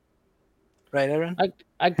 Right, Aaron?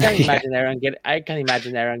 I can't imagine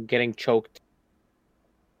Aaron getting choked.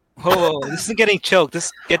 Oh, this isn't getting choked. This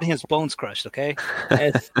is getting his bones crushed, okay?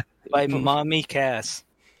 It's, By Mommy Cass.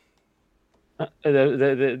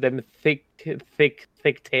 the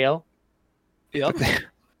thick tail, Yep.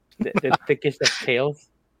 the thickest of tails.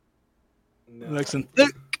 No. Like some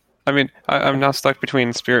I mean, I'm now stuck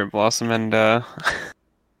between Spirit Blossom and They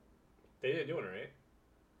didn't do it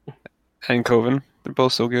right. Coven. They're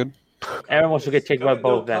both so good. Aaron wants to get checked by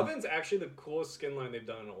both of them. Coven's actually the coolest skin line they've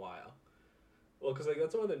done in a while. Well, because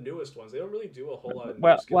that's one of the newest ones. They don't really do a whole lot of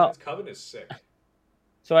new skin lines. Coven is sick.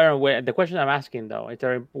 So Aaron, the question I'm asking though is,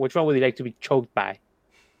 which one would you like to be choked by?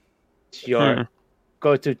 It's your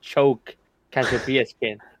go-to choke Cassiopeia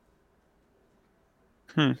skin.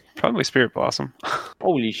 Probably Spirit Blossom.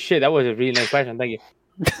 Holy shit, that was a really nice question. Thank you.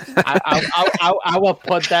 I will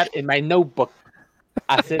put that in my notebook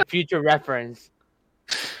as a future reference.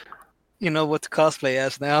 You know what to cosplay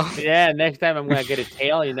as now. Yeah, next time I'm gonna get a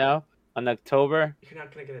tail. On October. You're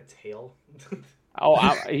not gonna get a tail. Oh,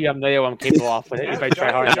 you have no idea what I'm capable of with it if I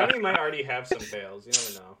try hard enough. Johnny might already have some tails. You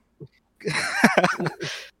never know.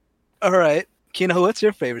 All right, Kino, what's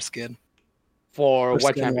your favorite skin? For Or what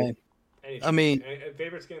skin champion? line? Anything. I mean-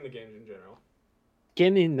 favorite skin in the game in general.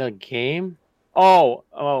 Skin in the game? Oh,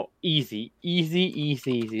 easy.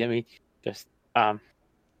 I mean, just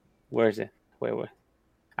where is it? Wait.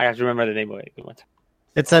 I have to remember the name of it.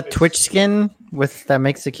 It's that Twitch skin that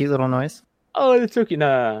makes a cute little noise. Oh, that's okay.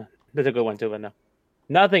 No, that's a good one too. But no,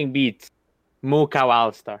 nothing beats Mukau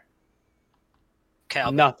Alistar.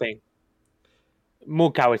 Cowbell. Nothing.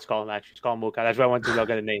 Mukau is called actually. It's called Mukau. That's why I want to look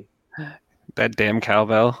at the name. That damn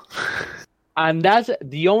cowbell. And that's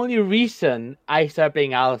the only reason I started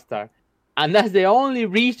playing Alistar. And that's the only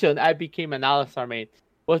reason I became an Alistar main.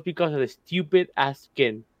 Was because of the stupid ass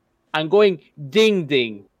skin. I'm going ding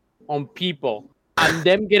ding on people. And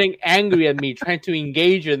them getting angry at me, trying to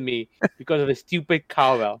engage with me because of the stupid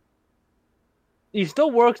cowbell. It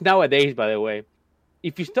still works nowadays, by the way.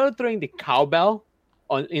 If you start throwing the cowbell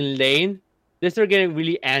in lane, they start getting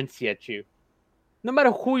really antsy at you. No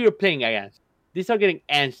matter who you're playing against, they start getting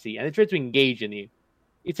antsy and they try to engage in you.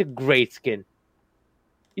 It's a great skin.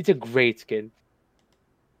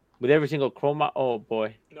 With every single chroma. Oh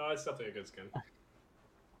boy. No, it's definitely a good skin.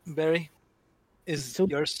 Barry, is So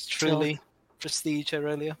yours truly Prestige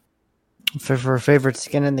Aurelia? For favorite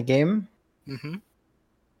skin in the game? Mm-hmm.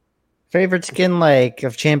 Favorite skin like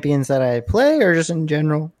of champions that I play or just in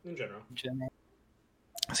general? In general.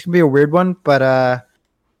 It's gonna be a weird one, but I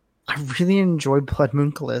really enjoyed Blood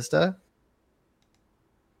Moon Callista.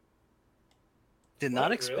 Did not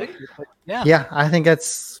What, expect really? it, but yeah. Yeah, I think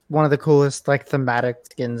that's one of the coolest like thematic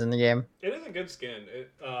skins in the game. It is a good skin.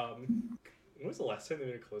 When was the last time they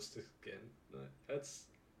made a Callista skin? When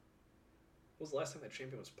was the last time that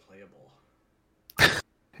champion was playable?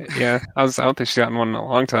 Yeah, I don't think she's gotten one in a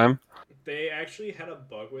long time. They actually had a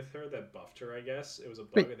bug with her that buffed her, I guess. It was a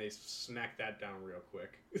bug, Wait. and they smacked that down real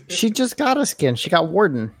quick. She just got a skin. She got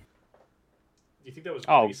Warden. Do you think that was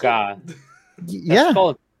Oh, recent? God. Yeah, That's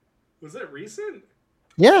called Was it recent?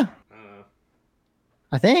 yeah, I don't know.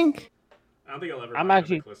 I think. I don't think I'll ever I'm buy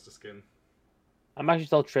actually- the Callista skin. I'm actually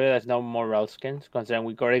still true. There's no more Rel skins, considering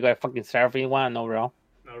we already got a fucking Seraphine one and no Rel.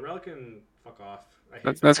 No, Rel can fuck off. I hate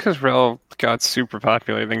That's that. because Rel got super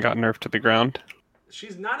popular, then got nerfed to the ground.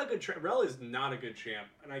 She's not a good Rel is not a good champ,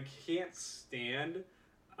 and I can't stand.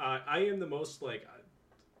 I am the most like,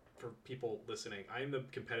 for people listening, I am the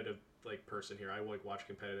competitive like person here. I like watch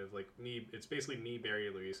competitive like me. It's basically me, Barry,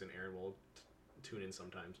 Luis, and Aaron will tune in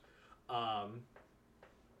sometimes.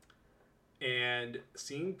 And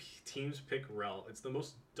seeing teams pick Rel, it's the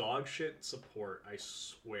most dog shit support. I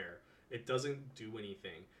swear, it doesn't do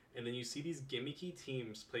anything. And then you see these gimmicky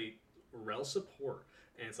teams play Rel support.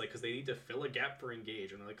 And it's like, because they need to fill a gap for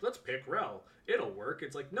engage. And they're like, let's pick Rel. It'll work.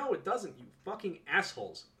 It's like, no, it doesn't, you fucking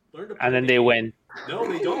assholes. Learn to play And then the they game. win.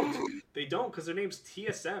 No, they don't. They don't, because their name's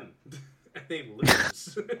TSM. And they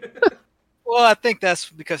lose. Well, I think that's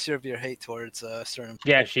because of your hate towards certain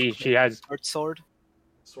Yeah, she has. sword.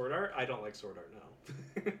 Sword Art? I don't like Sword Art,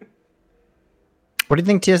 no. What do you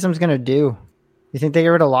think TSM's gonna do? You think they get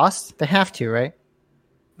rid of Lost? They have to, right?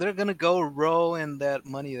 They're gonna go row in that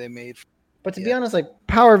money they made. But to be Yeah. honest, like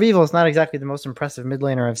Power of Evil is not exactly the most impressive mid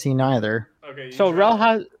laner I've seen either. Okay. you So try- Rel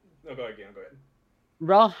has No, go ahead. Go ahead.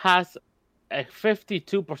 Rel has a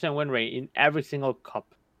 52% win rate in every single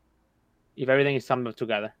cup. If everything is summed up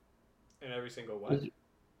together, In every single what?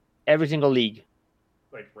 every single league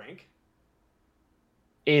Like rank?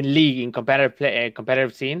 in competitive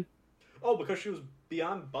competitive scene, Oh, because she was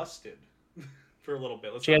beyond busted for a little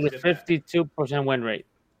bit. Let's she not has a forget that. 52% win rate.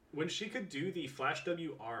 When she could do the flash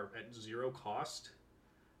WR at 0 cost,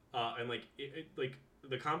 and like like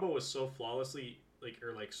the combo was so flawlessly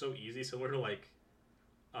so easy, similar to like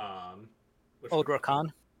Old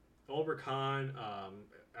Rakan. Old Rakan,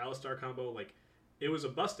 Alistar combo. Like it was a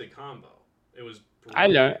busted combo. It was. I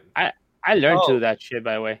learned brilliant. I learned to Oh. do that shit,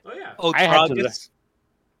 by the way. Oh yeah. Old I had to Gragas.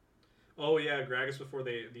 Oh yeah. Gragas before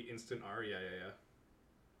the instant R. Yeah.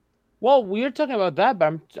 Well, we were talking about that,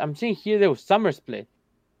 but I'm seeing here there was summer split.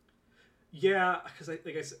 Yeah, because like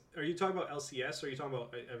I said, are you talking about LCS or are you talking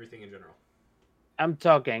about everything in general? I'm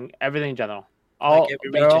talking everything in general. All Like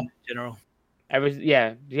every they're all- region in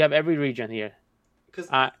general. you have every region here. Because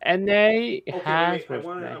NA okay, has. wait,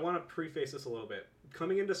 I want to preface this a little bit.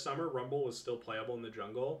 Coming into summer, Rumble was still playable in the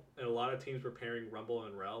jungle, and a lot of teams were pairing Rumble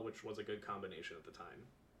and Rel, which was a good combination at the time.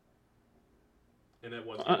 And that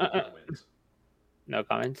was wins. No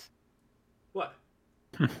comments. What?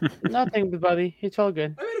 Nothing, buddy. It's all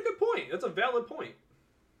good. I made a good point. point. That's a valid point.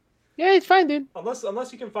 Yeah, it's fine, dude.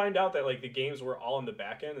 Unless you can find out that like the games were all on the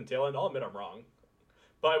back end and tail end, I'll admit I'm wrong.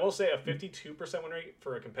 But I will say a 52% win rate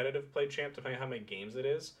for a competitive play champ, depending on how many games it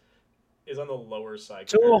is on the lower side.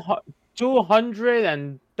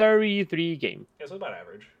 233 games. Yeah, so about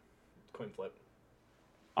average. Coin flip.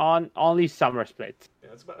 On only summer splits. Yeah,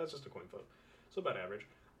 that's just a coin flip. So about average.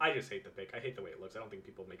 I just hate the pick. I hate the way it looks. I don't think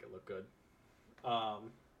people make it look good.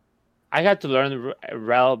 I had to learn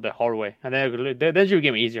Rel the hard way, and then she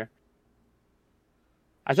became easier.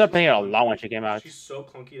 I started playing it a lot when she came out. She's so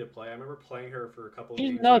clunky to play. I remember playing her for a couple of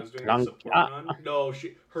She's games not when I was doing her clunky. support run. No,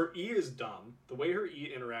 her E is dumb. The way her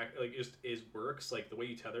E works, like the way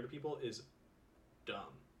you tether to people is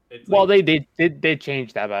dumb. It's well, like, they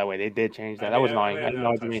changed that, by the way. They did change that. That was annoying. I I don't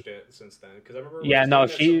know what you mean. it since then because I remember. Yeah, no,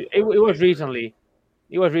 it was recently.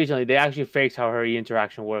 It was recently. They actually fixed how her E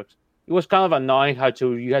interaction works. It was kind of annoying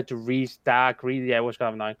you had to restack. Yeah, it was kind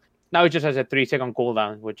of annoying. Now it just has a 3-second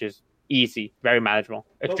cooldown, which is easy, very manageable,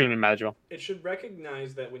 extremely manageable. It should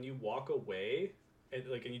recognize that when you walk away, and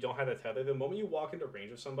you don't have that tether, the moment you walk into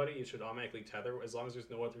range of somebody, you should automatically tether as long as there's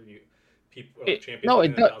no other champions. No,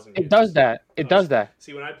 it does that. It does that.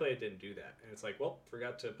 See, when I play, it didn't do that, and it's like, well,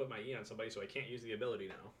 forgot to put my E on somebody, so I can't use the ability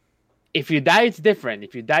now. If you die, it's different.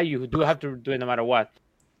 If you die, you do have to do it no matter what.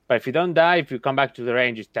 But if you don't die, if you come back to the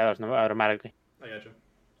range, it tethers automatically. I gotcha.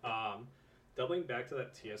 Doubling back to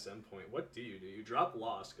that TSM point, what do? You drop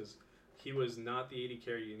Lost because he was not the AD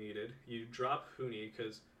carry you needed. You drop Huni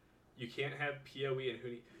because you can't have PoE and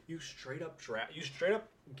Huni. You straight up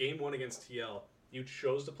game 1 against TL. You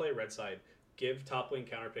chose to play red side. Give top lane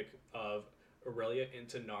counterpick of Aurelia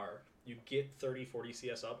into Gnar. You get 30-40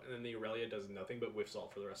 CS up, and then the Aurelia does nothing but whiff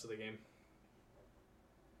salt for the rest of the game.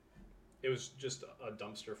 It was just a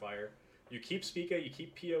dumpster fire. You keep Spica, you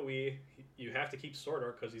keep PoE, you have to keep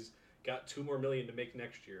Sordor because he's got $2 more million to make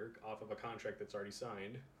next year off of a contract that's already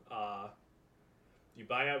signed. You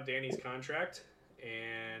buy out Danny's contract,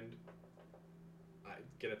 and I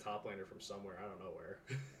get a top laner from somewhere. I don't know where.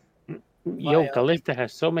 Yo, Kalista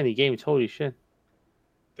has so many games. Holy shit.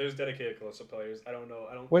 There's dedicated Kalista players. I don't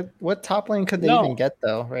know. What top lane could they even get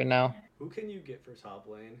though right now? Who can you get for top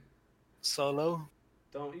lane? Solo.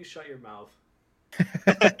 Don't you shut your mouth.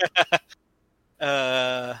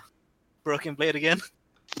 Broken Blade again.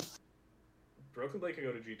 Broken Blade could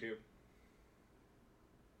go to G2.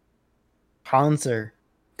 Hanser.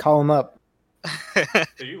 Call him up.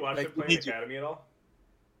 Did you watch him play in Academy at all?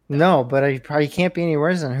 No, but I probably can't be any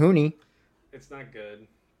worse than Huni. It's not good.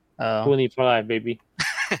 Oh. Huni for life, baby.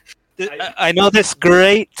 I know this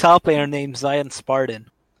great top laner named Zion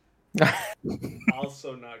Spartan.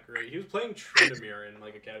 Also not great. He was playing Tryndamere in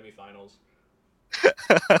like Academy Finals.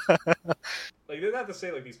 Like they're not to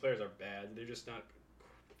say like these players are bad. They're just not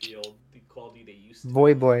feel the quality they used to.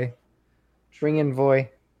 Voy. Bring in Voy.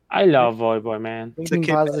 I love Voy, man. Bring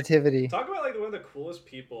positivity. Talk about like one of the coolest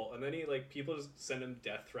people, and then people just send him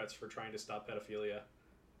death threats for trying to stop pedophilia.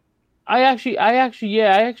 I actually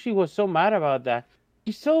was so mad about that.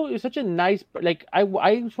 He's such a nice, like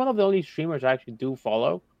he's one of the only streamers I actually do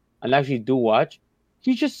follow and actually do watch.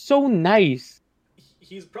 He's just so nice.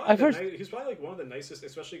 He's probably he's probably like one of the nicest,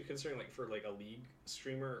 especially considering like for like a league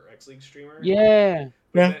streamer or X-League streamer. Yeah.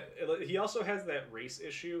 Yeah. He also has that race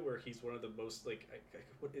issue where he's one of the most like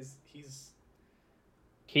he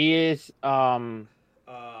is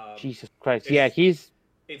Jesus Christ. Yeah, he's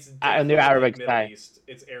on the Arabic side.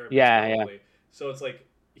 It's Arabic. Yeah, probably. Yeah. So it's like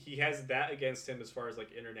he has that against him as far as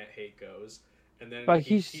like internet hate goes, and then but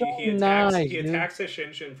he attacks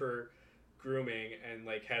Hashinshin for grooming and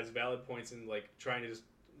like has valid points in like trying to just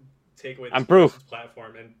take away this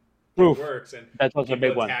platform and proof it works, and that's also a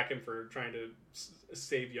big one. Attack him for trying to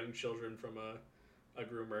save young children from a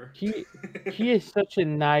groomer. He is such a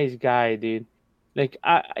nice guy, dude. Like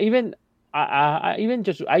I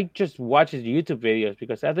just watch his YouTube videos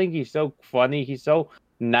because I think he's so funny. He's so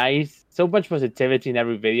nice, so much positivity in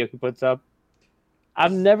every video he puts up.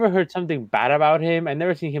 I've never heard something bad about him. I've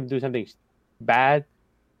never seen him do something bad.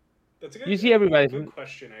 That's a good. You see everybody. Good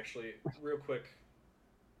question, actually. Real quick,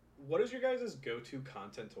 what is your guys' go-to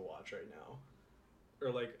content to watch right now,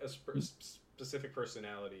 or like a specific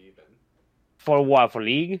personality even? For what? For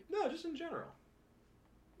League? No, just in general.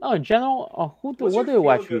 No, in general. What do you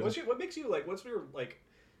watch? What makes you like? What's your like?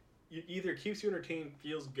 Either keeps you entertained,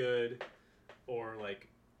 feels good, or like.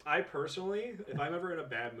 I personally, if I'm ever in a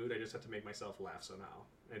bad mood, I just have to make myself laugh somehow.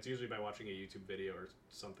 And it's usually by watching a YouTube video or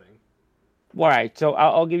something. All right, so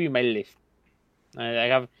I'll give you my list.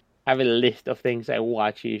 I have a list of things I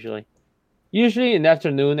watch usually. Usually in the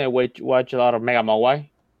afternoon, I watch a lot of Mega Mowai.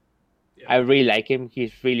 I really like him.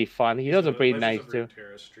 He's really fun. He's also pretty Legends nice of too.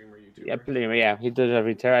 Runeterra streamer YouTuber. Yeah, he does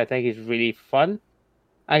every Terra. I think he's really fun.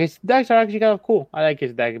 And his decks are actually kind of cool. I like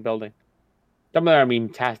his deck building. Some of them are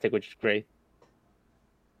meme-tastic, which is great.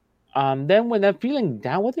 Then when I'm feeling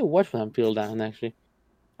down, what do I watch when I'm feeling down? Actually,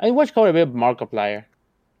 I watch quite a bit of Markiplier.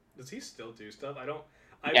 Does he still do stuff?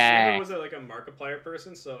 I Yeah. never was like a Markiplier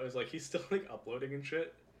person, so it's like he's still like uploading and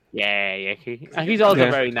shit. Yeah. 'Cause He's could also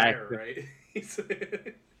probably very retire, nice.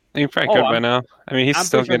 right? He probably Oh, could by now. I mean, he's I'm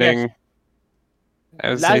still pretty sure he getting. I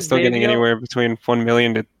would say Last he's still getting video- anywhere between 1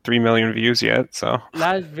 million to 3 million views yet. So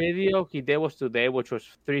Last video he did was today, which was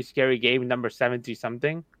 3 Scary Game number 70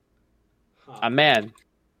 something. Huh. Man,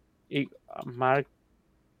 Mark.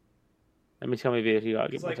 Let me tell me video he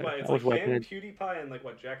got. It's like what? It's I was like watching him, it. PewDiePie, and like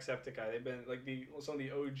what? Jacksepticeye. They've been like some of the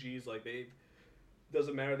OGs. Like they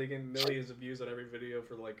doesn't matter. They get millions of views on every video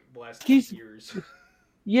for like the last years.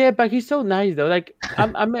 Yeah, but he's so nice though. Like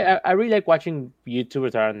I really like watching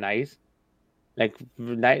YouTubers that are nice. Like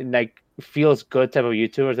feels good type of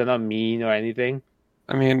YouTubers. They're not mean or anything.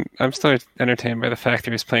 I mean, I'm still entertained by the fact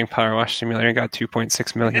that he's playing Power Wash Simulator and got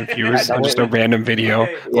 2.6 million views on just a random video.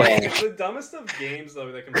 Okay, Yeah. it's the dumbest of games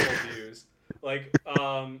though that can pull views. Like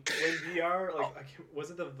when VR,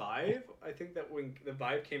 was it the Vive? I think that when the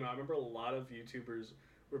Vive came out, I remember a lot of YouTubers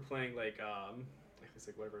were playing it's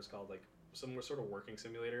like whatever it's called, like some sort of working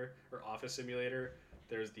simulator or office simulator.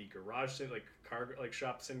 There's the garage like car like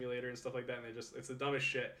shop simulator and stuff like that, and it's the dumbest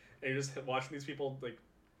shit. And you're just watching these people like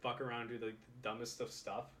fuck around, do the dumbest of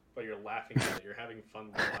stuff, but you're laughing at it. You're having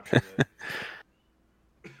fun watching it.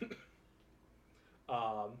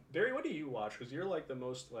 Barry, what do you watch? Because you're like the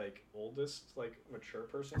most like oldest like mature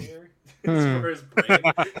person here as far as brain.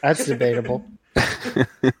 That's debatable.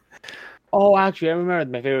 Oh, actually, I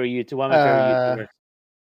remember my favorite YouTuber. One of my favorite YouTubers.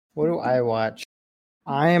 What do I watch?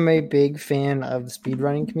 I am a big fan of the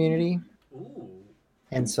speedrunning community. Ooh.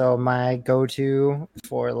 And so my go-to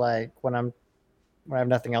for like when I have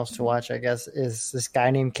nothing else to watch, I guess, is this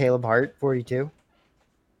guy named Caleb Hart, 42.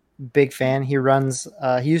 Big fan. He runs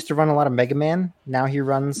he used to run a lot of Mega Man. Now he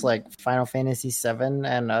runs like Final Fantasy 7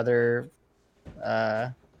 and other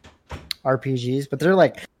RPGs, but they're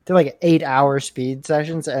like 8-hour speed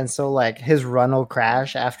sessions, and so like his run will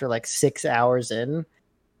crash after like 6 hours in,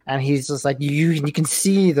 and he's just like you can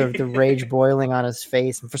see the rage boiling on his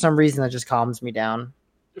face, and for some reason that just calms me down.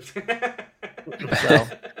 So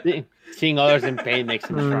seeing others in pain makes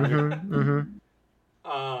him stronger.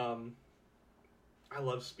 I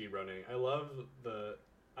love speedrunning. I love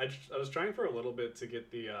I was trying for a little bit to get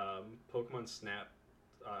the Pokemon Snap.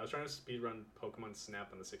 I was trying to speedrun Pokemon Snap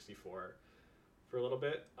on the 64 for a little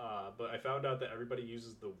bit, but I found out that everybody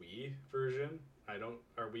uses the Wii version.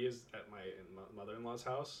 Our Wii is at my mother-in-law's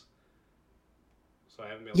house, so I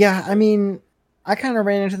haven't been able yeah, to I mean, I kind of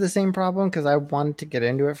ran into the same problem because I wanted to get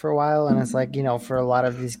into it for a while, and it's like, for a lot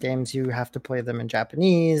of these games, you have to play them in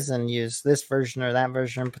Japanese and use this version or that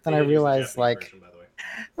version. But then I realized,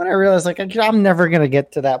 I'm never gonna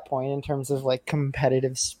get to that point in terms of like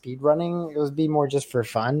competitive speedrunning. It would be more just for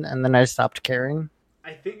fun, and then I stopped caring.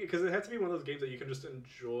 I think because it has to be one of those games that you can just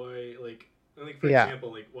enjoy, like for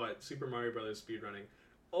example, like what Super Mario Brothers speedrunning,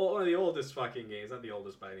 one of the oldest fucking games, not the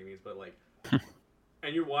oldest by any means, but like.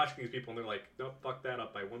 And you're watching these people, and they're like, "No, fuck that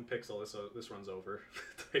up by 1 pixel. This runs over."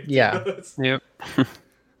 Yeah. Yep.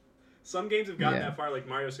 Some games have gotten that far. Like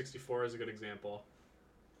Mario 64 is a good example.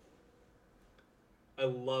 I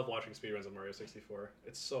love watching speedruns of Mario 64.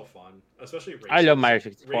 It's so fun, especially races. I love Mario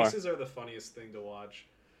 64. Races are the funniest thing to watch.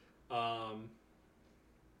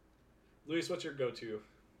 Luis, what's your go-to?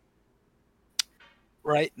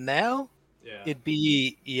 Right now, Yeah, it'd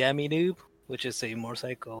be Yami Noob, which is a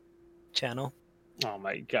motorcycle channel. Oh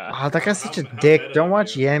my god! Oh, that guy's such a dick. Don't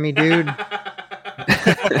watch Yami, dude.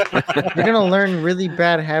 You're gonna learn really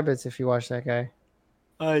bad habits if you watch that guy.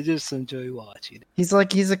 I just enjoy watching it. He's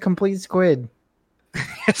a complete squid.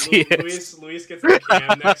 Yes, he is. Luis gets a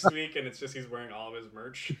cam next week, and it's just he's wearing all of his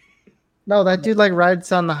merch. No, that dude like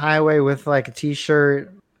rides on the highway with like a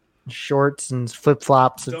t-shirt, shorts, and flip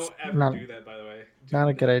flops. Don't ever do that, by the way. Not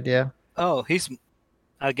a good idea. Oh,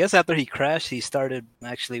 I guess after he crashed, he started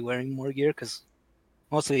actually wearing more gear because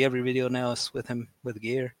mostly every video now is with him with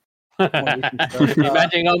gear.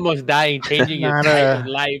 Imagine almost dying, changing his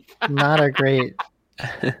life. Not a great.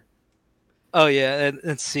 Oh yeah, and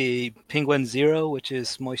let's see, Penguin Zero, which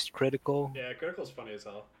is Moist Critical. Yeah, Critical's funny as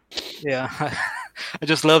hell. Yeah, I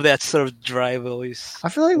just love that sort of dry voice. I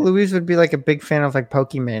feel like Luis would be like a big fan of like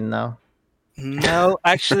Pokemon though. No,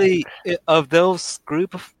 actually, of those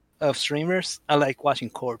group of streamers, I like watching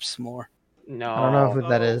Corpse more. No, I don't know who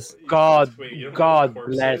that is. God Wait, you don't know God what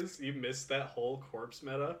Corpse bless. is? You missed that whole Corpse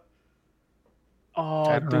meta. Oh,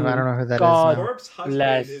 I dude. don't know who that is God now. Corpse Husband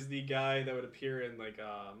bless. is the guy that would appear in like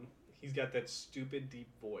he's got that stupid deep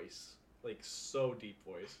voice, like so deep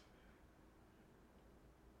voice.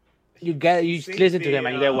 You He sings listen to him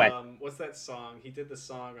and you get wet. What's that song? He did the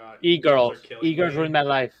song. E-girls. Are killing E-girls me. ruined my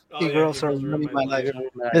life. Oh, yeah, E-girls are E-girls ruined ruining my my life. life. E-girls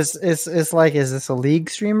ruined my life. It's like, is this a League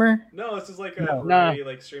streamer? No, this is like a No. variety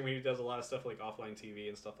like streamer. He does a lot of stuff like offline TV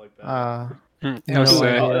and stuff like that. I was, No Dude,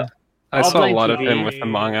 idea. I saw a offline lot of him TV. with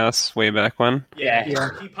Among Us way back when. Yeah, Yeah.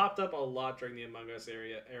 he popped up a lot during the Among Us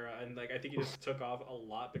era, and like I think he just took off a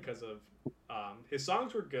lot because of his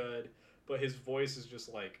songs were good, but his voice is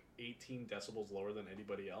just like 18 decibels lower than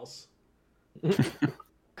anybody else.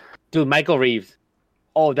 Dude, Michael Reeves.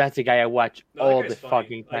 Oh, that's the guy I watch No, that all guy's the funny.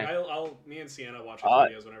 fucking Like time. me and Sienna watch his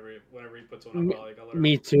videos whenever he puts one up. I'll let her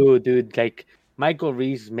Me too, dude. Like Michael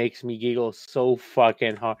Reeves makes me giggle so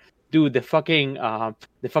fucking hard. Dude, the fucking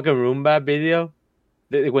Roomba video,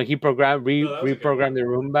 when he that was a good reprogrammed the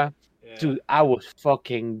Roomba, Yeah. dude, I was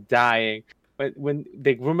fucking dying. But when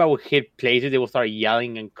the Roomba would hit places, they will start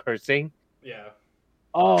yelling and cursing. Yeah.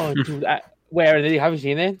 Oh, dude, where have you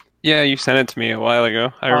seen it? Yeah, you sent it to me a while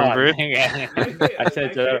ago. I remember it. I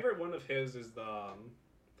said My favorite one of his is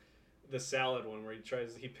the salad one where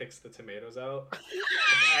he picks the tomatoes out.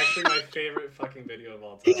 It's actually my favorite fucking video of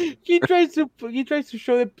all time. He tries to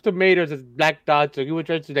show the tomatoes as black dots, so he would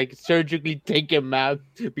try to like surgically take him out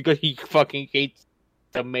because he fucking hates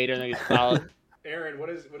tomatoes in his salad. Aaron, what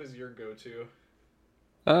is your go-to?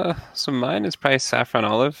 So mine is probably Saffron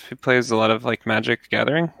Olive. He plays a lot of like Magic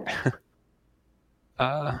Gathering.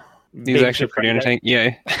 He's Big actually pretty surprise. entertaining.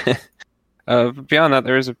 Yeah. Beyond that,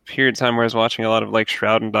 there was a period of time where I was watching a lot of like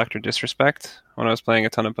Shroud and Doctor Disrespect when I was playing a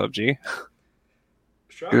ton of PUBG.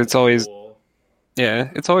 Shroud It's is always- cool.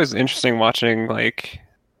 Yeah, it's always interesting watching like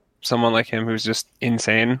someone like him who's just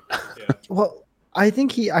insane. Yeah. Well, I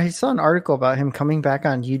think I saw an article about him coming back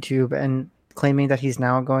on YouTube and claiming that he's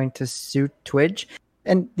now going to sue Twitch.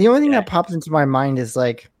 And the only thing Yeah. that pops into my mind is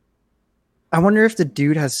like, I wonder if the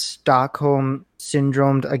dude has Stockholm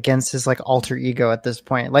syndromed against his like alter ego at this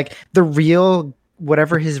point. Like the real,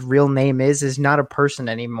 whatever his real name is not a person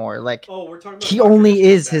anymore. Like Oh, we're talking about he Dr. only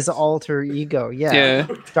is his Disrespect. alter ego. Yeah. Yeah.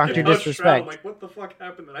 Dr. Shroud, Disrespect. I'm like, what the fuck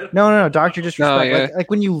happened? I don't No, know. Dr. Disrespect. yeah. Like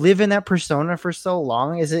when you live in that persona for so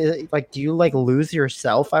long, is it like, do you like lose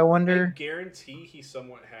yourself? I I wonder. guarantee he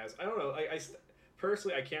somewhat has. I don't know.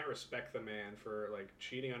 Personally, I can't respect the man for like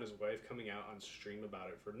cheating on his wife, coming out on stream about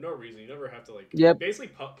it for no reason. You never have to like Yep.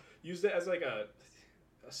 basically use it as like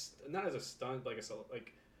not as a stunt, like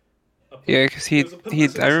Yeah, because it was a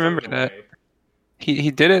publicity I remember stunt in a that way.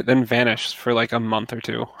 he did it then vanished for like a month or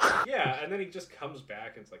two, Yeah, and then he just comes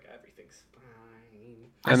back and it's like everything's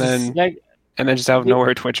fine. and then Like, just out of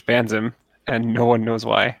nowhere Twitch bans him, and no one knows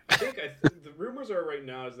why. I think the rumors are right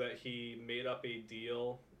now is that he made up a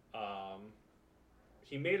deal.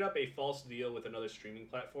 He made up a false deal with another streaming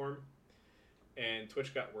platform, and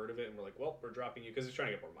Twitch got word of it, and we're like, "Well, we're dropping you because he's trying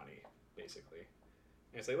to get more money, basically."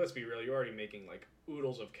 And it's like, let's be real, you're already making like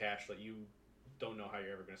oodles of cash that you don't know how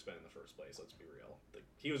you're ever going to spend in the first place. Let's be real. Like,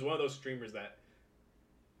 he was one of those streamers that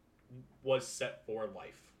was set for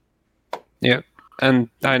life. Yep. And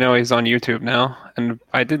I know he's on YouTube now, and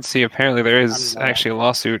I did see apparently there is actually a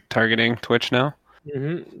lawsuit targeting Twitch now.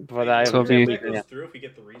 but I So I be- that goes through if we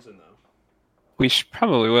get the reason though. We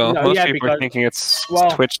probably will. No, Most yeah, people are because- thinking it's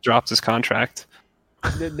well- Twitch dropped his contract.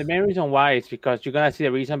 the main reason why is because you're gonna see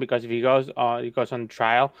the reason, because if he goes on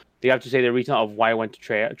trial, they have to say the reason of why he went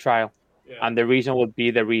to trial, Yeah. and the reason would be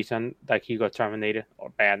the reason that he got terminated or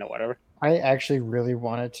banned or whatever. I actually really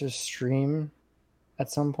wanted to stream at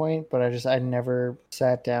some point, but I never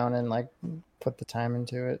sat down and like put the time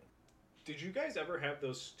into it. Did you guys ever have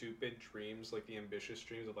those stupid dreams, like the ambitious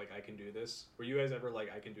dreams of like I can do this? Were you guys ever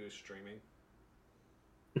like I can do streaming?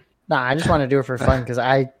 Nah, I just want to do it for fun because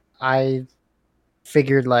I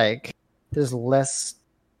figured like there's less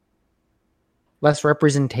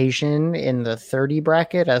representation in the 30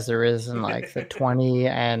 bracket as there is in like the 20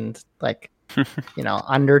 and like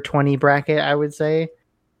under 20 bracket, I would say.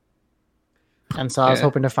 And so I was Yeah.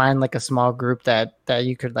 hoping to find like a small group that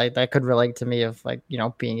you could like that could relate to me of like,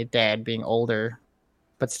 being a dad, being older,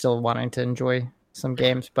 but still wanting to enjoy some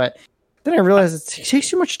games. But then I realized it takes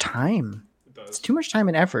too much time. It does. It's too much time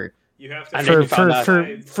and effort You have to And then for you found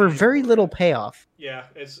out- for very little payoff. Yeah,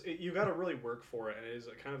 you got to really work for it, and it is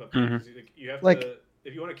a kind of a Mhm. you have Like- to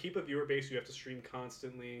if you want to keep a viewer base, you have to stream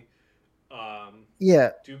constantly.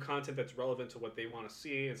 Yeah, Do content that's relevant to what they want to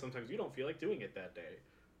see, and sometimes you don't feel like doing it that day.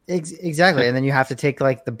 exactly. And then you have to take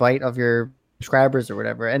like the bite of your subscribers or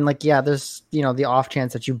whatever. And like, yeah, there's the off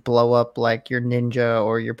chance that you blow up like your ninja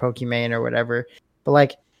or your Pokemon or whatever. But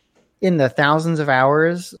like, in the thousands of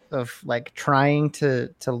hours of like trying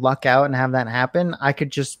to luck out and have that happen, I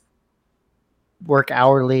could just work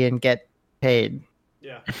hourly and get paid.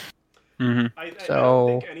 Yeah. Mm-hmm. I don't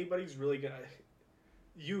So- think anybody's really gonna.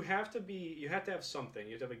 You have to have something.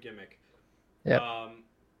 You have to have a gimmick. Yep.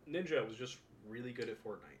 Ninja was just really good at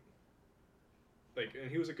Fortnite. Like,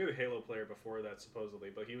 and he was a good Halo player before that, supposedly,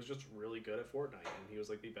 but he was just really good at Fortnite, and he was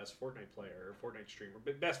like the best Fortnite player, or Fortnite streamer,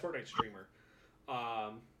 best Fortnite streamer.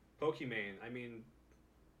 Pokimane, I mean,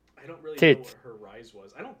 I don't really know what her rise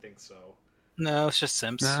was. I don't think so. No, it's just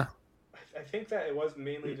Sims. Nah. I think that it was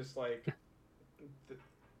mainly just like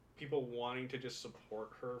people wanting to just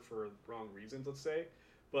support her for wrong reasons, let's say.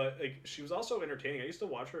 But like, she was also entertaining. I used to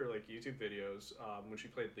watch her like YouTube videos when she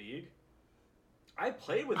played League. I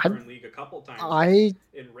played with her in League a couple times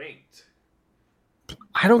in ranked.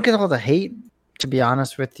 I don't get all the hate, to be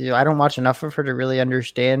honest with you. I don't watch enough of her to really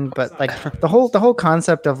understand, but like the whole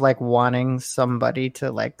concept of like wanting somebody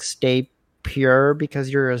to like stay pure because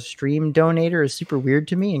you're a stream donator is super weird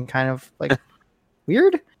to me and kind of like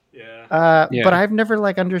weird. Yeah. But I've never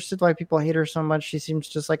like understood why people hate her so much. She seems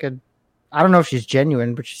just like I don't know if she's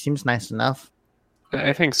genuine, but she seems nice enough.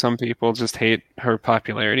 I think some people just hate her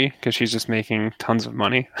popularity because she's just making tons of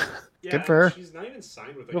money. Yeah, Good for her. She's not even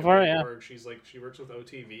signed with like Good a for her, big yeah. org. She's like, she works with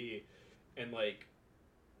OTV, and like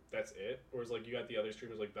that's it. Whereas like you got the other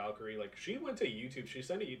streamers like Valkyrie. Like she went to YouTube. She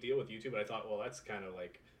signed a deal with YouTube, and I thought, well, that's kind of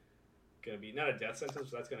like gonna be not a death sentence,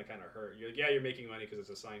 but that's gonna kind of hurt. You're like, yeah, you're making money because it's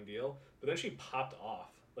a signed deal, but then she popped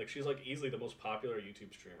off. Like she's like easily the most popular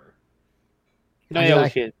YouTube streamer. No, I yeah, mean,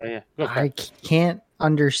 shit. Yeah. Go for I it. can't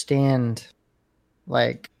understand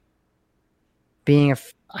like being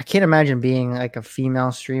I can't imagine being like a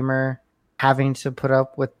female streamer having to put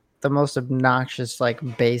up with the most obnoxious like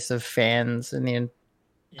base of fans in the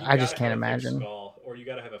I just can't imagine. Skull, or you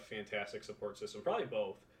gotta have a fantastic support system. Probably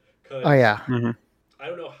both. 'Cause Oh yeah. Mm-hmm. I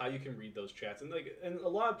don't know how you can read those chats, and a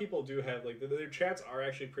lot of people do have like their chats are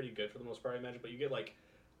actually pretty good for the most part, I imagine. But you get like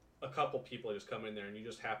a couple people just come in there, and you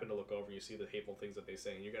just happen to look over, and you see the hateful things that they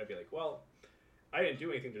say, and you gotta be like, well, I didn't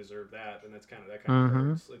do anything to deserve that, and that's kind of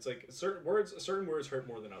hurts. It's like certain words hurt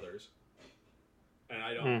more than others, and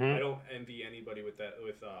I don't envy anybody with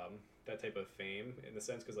that type of fame in the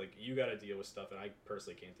sense because like you got to deal with stuff, and I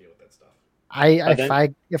personally can't deal with that stuff.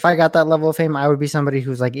 If I got that level of fame, I would be somebody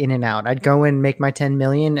who's like in and out. I'd go in, make my 10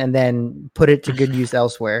 million, and then put it to good use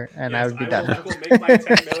elsewhere, and I would be done. I will make my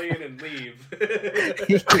 10 million and leave.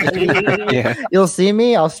 Yeah. You'll see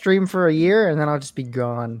me. I'll stream for a year, and then I'll just be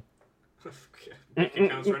gone. Bank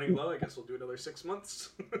account's running low. I guess we'll do another 6 months.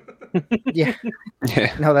 Yeah.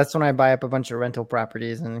 Yeah. No, that's when I buy up a bunch of rental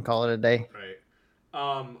properties and call it a day. Right.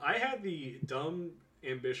 I had the dumb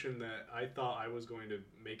ambition that I thought I was going to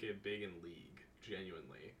make it big in League,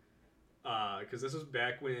 genuinely. Because this was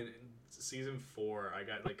back when in season 4 I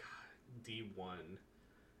got like D1. And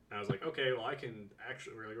I was like, okay, well I can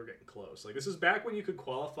actually, we're getting close. Like this is back when you could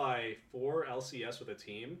qualify for LCS with a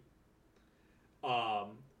team.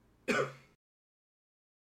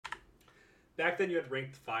 Back then you had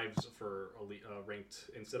ranked 5s for elite, ranked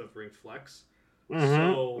instead of ranked flex.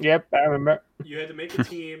 So Yep, I remember. you had to make a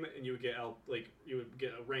team, and you would get you would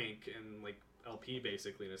get a rank and like LP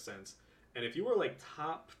basically in a sense. And if you were like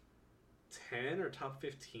top 10 or top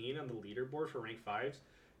 15 on the leaderboard for rank 5s,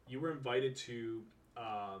 you were invited to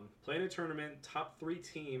play in a tournament. Top 3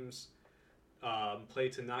 teams play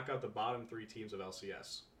to knock out the bottom 3 teams of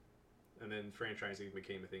LCS, and then franchising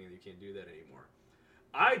became a thing, and you can't do that anymore.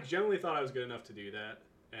 I generally thought I was good enough to do that,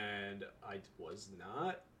 and I was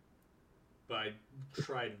not. But I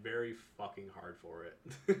tried very fucking hard for it.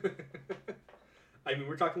 I mean,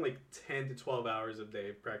 we're talking like 10 to 12 hours a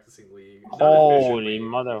day practicing League. Holy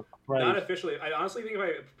mother of Christ. Not officially. I honestly think if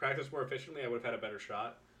I practiced more efficiently, I would have had a better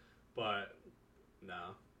shot. But,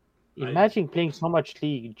 no. Imagine playing so much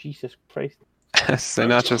League. Jesus Christ. So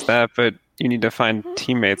not just that, but you need to find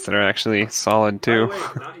teammates that are actually solid too. By the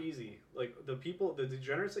way, not easy. Like, the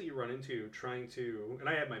degenerates that you run into trying to... And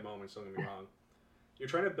I had my moments, don't get me wrong. You're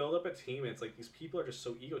trying to build up a team, and it's like these people are just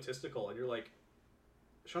so egotistical, and you're like,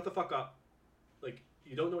 shut the fuck up. Like,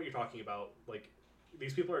 you don't know what you're talking about. Like,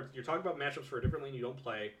 these people are, you're talking about matchups for a different lane you don't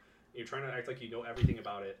play, and you're trying to act like you know everything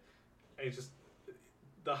about it. And it's just,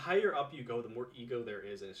 the higher up you go, the more ego there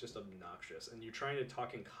is, and it's just obnoxious. And you're trying to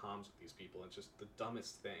talk in comms with these people, and it's just the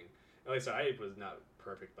dumbest thing. And like I said, I was not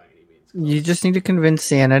perfect by any means. You just need to convince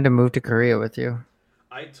Sienna to move to Korea with you.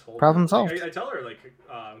 I told Problem her, solved. I tell her, like,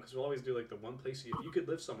 because we'll always do, like, the one place, if you could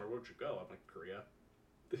live somewhere, where would you go? I'm like, Korea.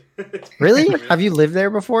 Really? Korea. Have you lived there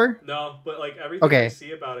before? No, but, like, everything I Okay.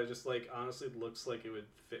 see about it just, like, honestly looks like it would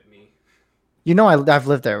fit me. You know I've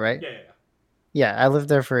lived there, right? Yeah. Yeah, I lived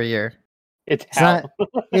there for a year. It's It's hell.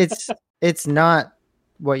 not. It's not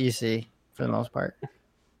what you see for the most part.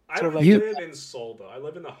 I Sort of don't like You- live in Seoul though. I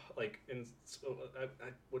live in I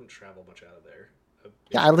wouldn't travel much out of there.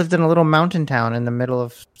 Yeah, I lived in a little mountain town in the middle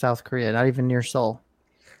of South Korea, not even near Seoul,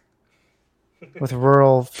 with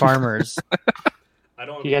rural farmers. I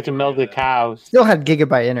don't. You got to have milk any the of that. cows. Still had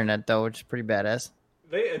gigabyte internet though, which is pretty badass.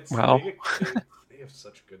 Wow. They have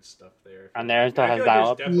such good stuff there. And there still I has feel like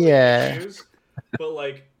dial-up. there's definitely Yeah. issues, but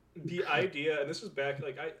like the idea, and this was back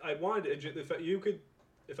like I wanted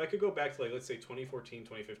if I could go back to like let's say 2014,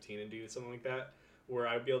 2015 and do something like that, where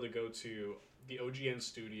I'd be able to go to the OGN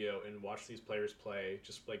studio and watch these players play,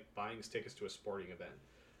 just like buying tickets to a sporting event,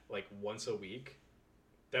 like once a week.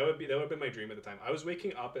 That would have been my dream at the time. I was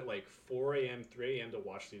waking up at like 4 a.m., 3 a.m. to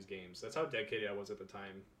watch these games. That's how dedicated I was at the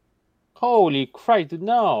time. Holy Christ,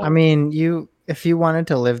 no. I mean, if you wanted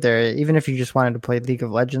to live there, even if you just wanted to play League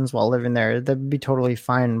of Legends while living there, that'd be totally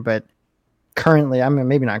fine. But currently, I mean,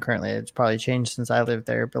 maybe not currently. It's probably changed since I lived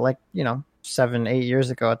there. But like 7, 8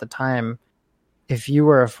 years ago at the time, if you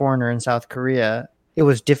were a foreigner in South Korea, it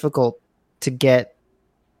was difficult to get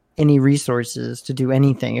any resources to do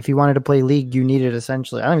anything. If you wanted to play League, you needed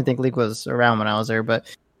essentially. I don't even think League was around when I was there,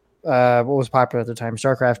 but what was popular at the time,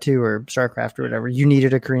 StarCraft 2 or StarCraft or whatever, you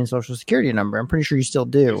needed a Korean social security number. I'm pretty sure you still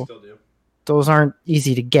do. You still do. Those aren't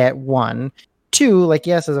easy to get, one. Two, like,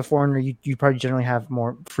 yes, as a foreigner, you probably generally have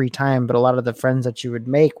more free time, but a lot of the friends that you would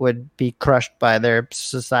make would be crushed by their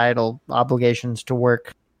societal obligations to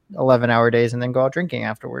work 11-hour days and then go out drinking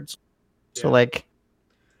afterwards. So, Yeah. like,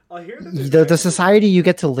 I hear that the actually- society you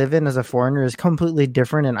get to live in as a foreigner is completely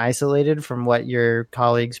different and isolated from what your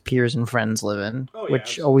colleagues, peers, and friends live in, Oh, yeah, which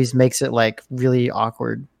absolutely. always makes it like really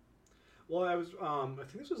awkward. Well, I was I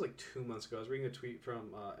think this was like 2 months ago. I was reading a tweet from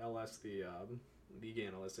LS, the league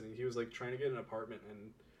analyst, and he was like trying to get an apartment,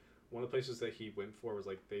 and one of the places that he went for was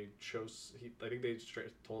like they chose. I think they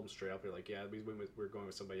told him straight up, they're like, yeah, we're going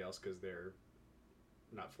with somebody else because they're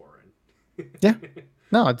not foreign. Yeah.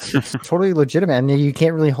 No, it's totally legitimate, and you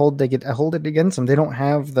can't really hold it against them. They don't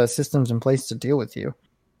have the systems in place to deal with you.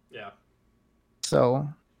 Yeah, So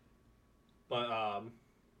but what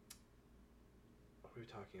were we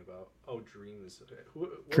talking about? Oh, dreams.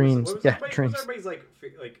 Dreams, yeah, What dreams. was everybody's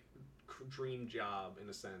like dream job in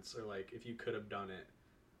a sense, or like if you could have done it?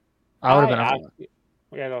 I would have been.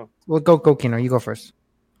 Yeah, go. Well, go, Kino. You go first.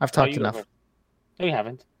 I've Oh, talked you go enough. first. No, you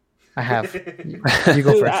haven't. I have. You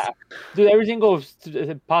go Dude, first. Dude, every single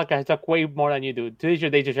podcast talk way more than you do. Today's your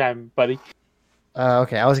day to shine, buddy.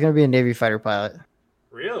 Okay, I was gonna be a Navy fighter pilot.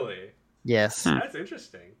 Really? Yes, and That's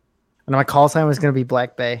interesting. my call sign was gonna be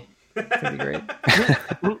Black Bay. That'd be great.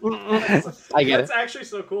 I get That's it. actually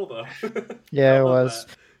so cool, though. Yeah, I it love was.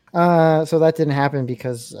 that. So that didn't happen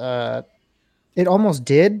because it almost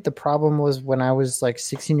did. The problem was when I was like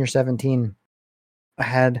 16 or 17, I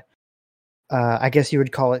had, I guess you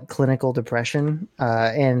would call it clinical depression.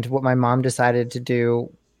 And what my mom decided to do,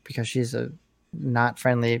 because she's a not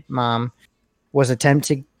friendly mom, was attempt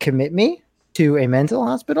to commit me to a mental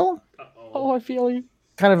hospital. Uh-oh. Oh, I feel you.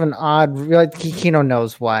 Kind of an odd, like Kino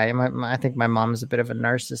knows why. I think my mom is a bit of a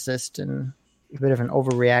narcissist and a bit of an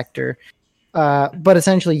overreactor. But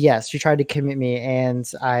essentially, yes, she tried to commit me, and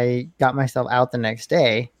I got myself out the next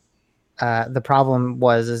day. The problem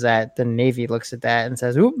is that the Navy looks at that and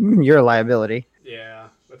says, "Oop, you're a liability." Yeah,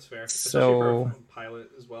 that's fair. Especially for a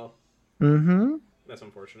pilot as well. Mm-hmm. That's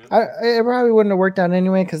unfortunate. It probably wouldn't have worked out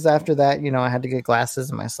anyway, because after that, I had to get glasses,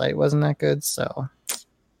 and my sight wasn't that good. So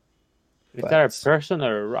Is that a person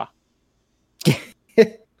or a rock?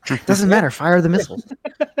 doesn't matter. Fire the missiles.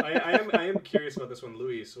 I am curious about this one,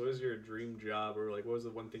 Luis. What is your dream job, or like what was the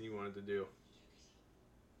one thing you wanted to do?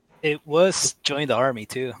 It was join the army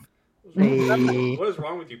too. Hey. What is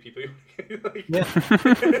wrong with you people? Like-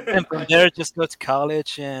 And from there, just go to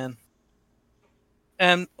college and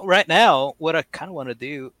right now, what I kind of want to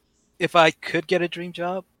do, if I could get a dream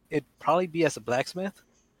job, it'd probably be as a blacksmith,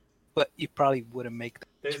 but you probably wouldn't make that.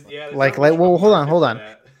 there's Like, not much well, of a hold on, market hold for on.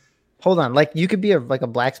 that. Hold on, like you could be like a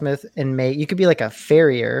blacksmith and you could be like a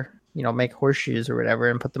farrier, make horseshoes or whatever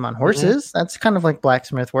and put them on horses. That's kind of like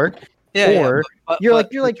blacksmith work. Or you're like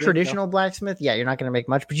the dream traditional blacksmith. Yeah, you're not going to make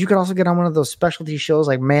much, but you could also get on one of those specialty shows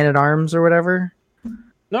like Man at Arms or whatever.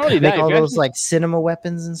 Not only Make that, all if you those actually, like cinema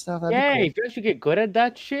weapons and stuff. That'd yeah, be cool. if you actually get good at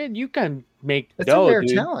that shit, you can make It's dough, a rare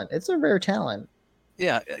dude. talent. It's a rare talent.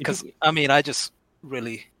 Yeah, because I mean, I just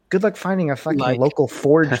really, Good luck finding a fucking Like- local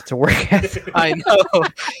forge to work at I know,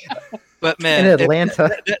 but man, in Atlanta.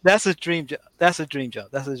 that's a dream job. That's a dream job.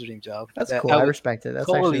 That's a dream job. That's That cool. I would respect it. That's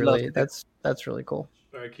totally actually love really to do. that's really cool.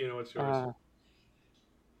 All right, Kino, what's yours?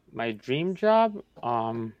 My dream job,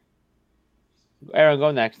 Aaron,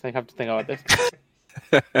 go next. I have to think about this.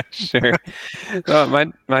 Sure. Well,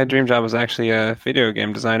 my dream job was actually a video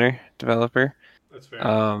game designer, developer. That's fair.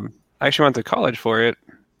 I actually went to college for it,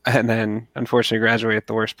 and then unfortunately graduated at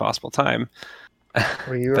the worst possible time.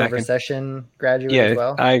 Were you a Back in- recession graduate Yeah, as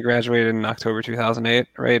well? I graduated in October 2008,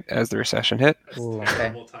 right as the recession hit. That's Ooh,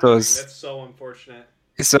 terrible timing. So it's- That's so unfortunate.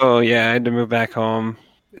 So yeah, I had to move back home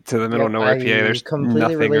to the middle of nowhere, PA. There's completely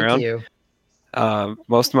nothing relate around. to you.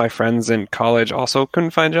 Most of my friends in college also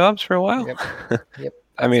couldn't find jobs for a while. Yep. Yep.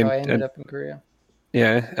 I mean, So I ended up in Korea.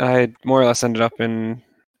 yeah, I more or less ended up in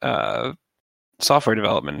software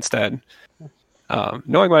development instead.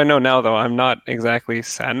 Knowing what I know now, though, I'm not exactly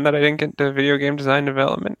saddened that I didn't get into video game design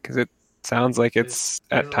development because it sounds like it's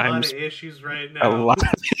There's at times a lot of issues right a now. lot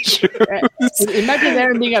of issues. Imagine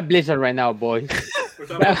Aaron being at Blizzard right now, boys. We're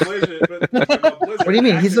talking about Blizzard, but we're talking about Blizzard What do you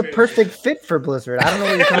mean? He's a Activision. perfect fit for Blizzard. I don't know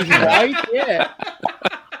what you're talking about. Right? Yeah.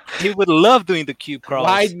 He would love doing the cube crawls.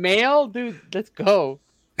 Wide male, dude. Let's go.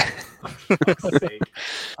 For fuck's sake.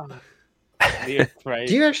 Right.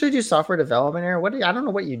 Do you actually do software development, Aaron? I don't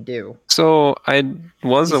know what you do. So I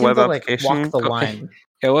was You a seem web to, like, application. walk the line.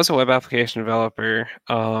 I was a web application developer.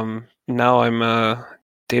 Now I'm a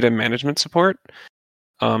data management support.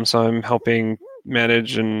 So I'm helping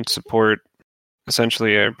manage and support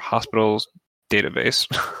essentially a hospital's database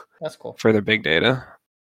That's cool. for their big data.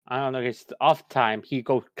 I don't know. It's off time. He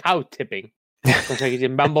goes cow tipping. Looks like he's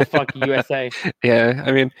in Bumblefuck USA. Yeah,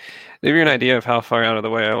 I mean, to give you an idea of how far out of the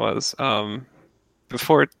way I was,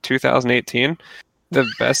 before 2018, the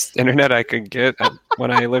best internet I could get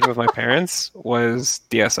when I lived with my parents was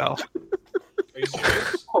DSL. Are you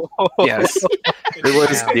serious? Yes, it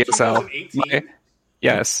was In DSL. 2018?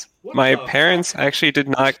 Yes, What my the parents fuck? actually did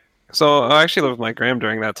not. So I actually lived with my gram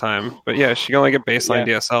during that time, but yeah, she could only get baseline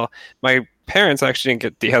DSL. My parents actually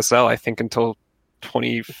didn't get DSL, I think, until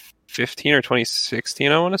 2015 or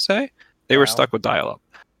 2016. I want to say they were Wow. stuck with dial-up.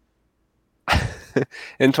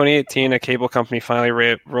 In 2018, a cable company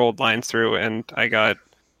finally rolled lines through, and I got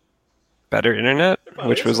better internet, Wow,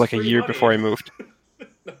 which this was is like a free year money. before I moved.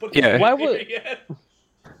 Nobody Yeah. Why paid would- it yet.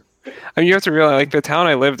 I mean, you have to realize, like, the town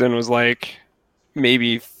I lived in was like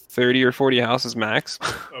maybe 30 or 40 houses max.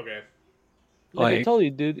 Okay. Like I Like- told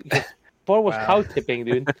you, dude. Paul was Wow. cow tipping,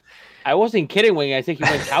 dude. I wasn't kidding when I said he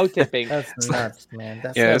went cow tipping. That's nuts, man.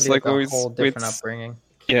 That's Yeah, gotta it's be like a when we- whole we'd different s- upbringing.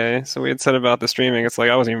 Yeah, so we had said about the streaming. It's like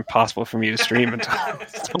I wasn't even possible for me to stream until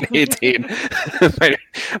 2018.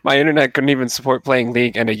 my internet couldn't even support playing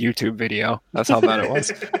League and a YouTube video. That's how bad it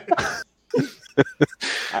was.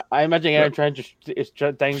 I imagine Aaron trying to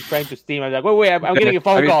steam. I'm like, wait, I'm getting a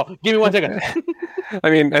phone I mean- call. Give me 1 second. I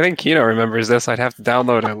mean, I think Kino remembers this. I'd have to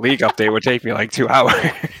download a League update. It would take me like 2 hours.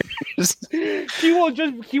 He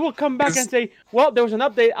will come back and say, "Well, there was an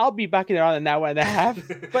update. I'll be back in around an hour and a half."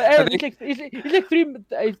 But Aaron, it's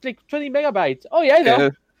like 20 megabytes. Oh yeah, I know. Yeah,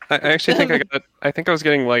 I actually think I think I was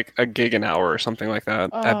getting like a gig an hour or something like that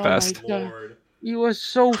Oh at my best. God. Lord. He was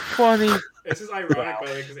so funny. This is ironic, by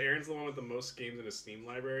the way, because Aaron's the one with the most games in his Steam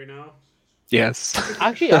library now. Yes.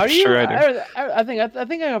 Actually, are you? Sure I do. I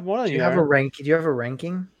think I have more than Do you. you have a Aaron. rank? Do you have a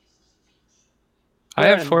ranking? I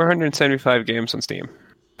have 475 games on Steam.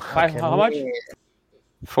 How much?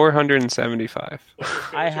 475. What's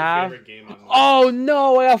your I have- favorite game on Oh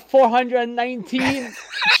no, I have 419.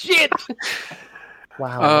 Shit.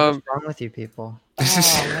 Wow, what's wrong with you people?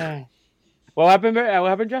 Oh man. What happened? What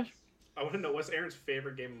happened, Josh? I want to know what's Aaron's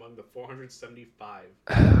favorite game among the 475.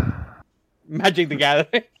 Magic the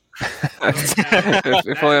Gathering.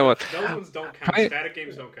 if only I was. Those ones don't count. Probably- Static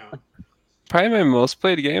games don't count. Probably my most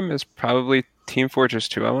played game is probably Team Fortress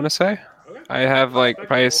 2, I want to say. Okay. I have like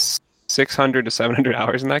probably Respectable. 600 to 700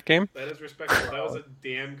 hours in that game. That is respectable. That was a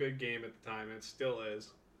damn good game at the time, and it still is.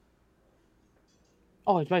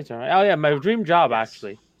 Oh, it's my turn. Oh yeah, my dream job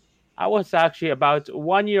actually. I was actually about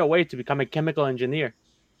 1 year away to become a chemical engineer.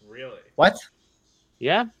 Really? What?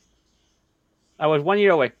 Yeah. I was 1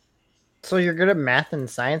 year away. So you're good at math and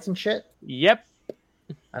science and shit? Yep.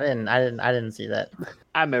 I didn't see that.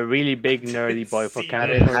 I'm a really big nerdy boy for See I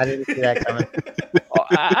that? chemical. didn't see that coming. Oh,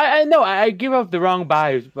 I know I give off the wrong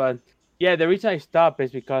vibes, but yeah, the reason I stopped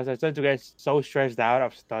is because I started to get so stressed out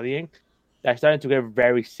of studying that I started to get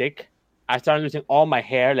very sick. I started losing all my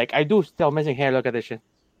hair. Like I do still missing hair. Look at this shit.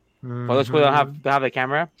 For those who don't have the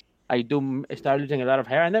camera, I do start losing a lot of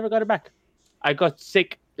hair. I never got it back. I got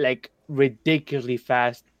sick like ridiculously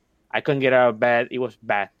fast. I couldn't get out of bed. It was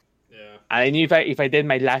bad. Yeah. I knew if I did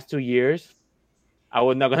my last 2 years, I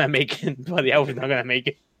was not gonna make it. But I was not gonna make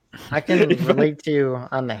it. I can relate to you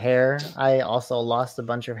on the hair. I also lost a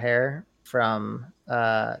bunch of hair from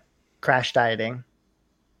crash dieting,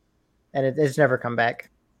 and it's never come back.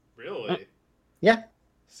 Really? Yeah.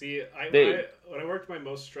 See, when I worked my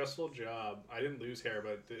most stressful job, I didn't lose hair,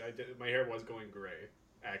 but my hair was going gray,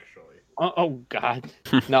 actually. Oh God,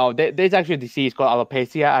 no. There's actually a disease called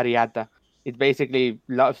alopecia areata. It's basically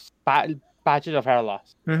patches of hair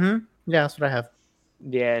loss. Mm-hmm. Yeah, that's what I have.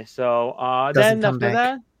 Yeah. So Doesn't then come after back.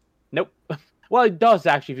 that, nope. Well, it does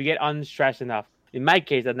actually if you get unstressed enough. In my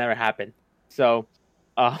case, that never happened. So,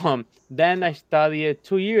 then I studied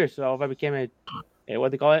 2 years. So I became a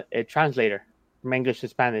what do you call it? A translator from English to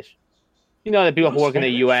Spanish. You know the people You who know work in the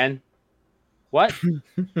Spanish? UN. What? So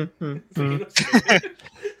you know Spanish?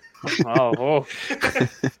 Oh.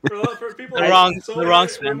 For people The like, wrong- so the wrong when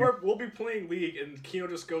Spanish. we'll be playing League, and Kino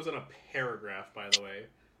just goes on a paragraph, by the way,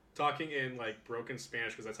 talking in like broken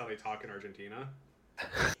Spanish because that's how they talk in Argentina.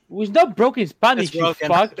 It was not broken Spanish, It's you broken.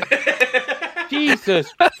 fuck. Jesus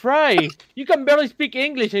Christ. You can barely speak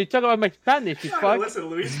English and you talk about my Spanish, you No, fuck. listen,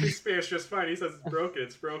 Luis speaks Spanish just fine. He says it's broken.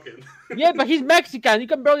 It's broken. Yeah, but he's Mexican. You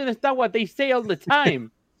can barely understand what they say all the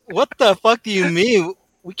time. What the fuck do you mean?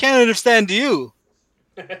 We can't understand you.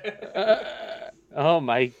 Oh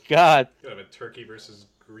my God. You have a Turkey versus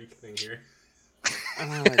Greek thing here.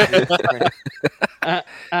 Oh, Jesus Christ.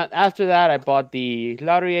 After that, I bought the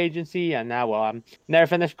lottery agency, and now, well, I'm never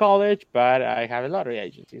finished college, but I have a lottery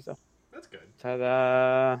agency, so. That's good.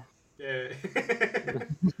 Ta-da. Yeah.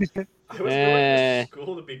 I was going to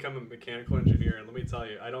school to become a mechanical engineer, and let me tell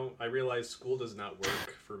you, I realized school does not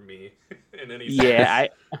work for me in any sense. Yeah,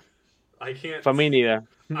 I can't. for me neither.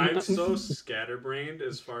 I'm so scatterbrained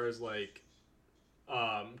as far as like,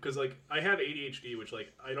 because like I have ADHD, which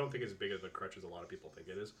like I don't think is as big of a crutch as a lot of people think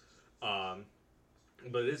it is,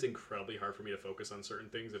 but it is incredibly hard for me to focus on certain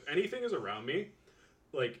things. If anything is around me,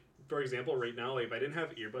 like for example, right now, like if I didn't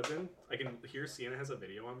have earbuds in, I can hear Sienna has a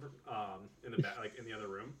video on in the back, like in the other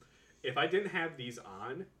room. If I didn't have these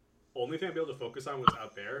on, only thing I'd be able to focus on was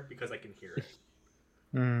out there because I can hear it.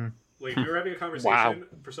 Mm. Like if we were having a conversation, Wow.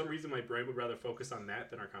 for some reason my brain would rather focus on that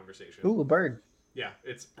than our conversation. Ooh, a bird. Yeah,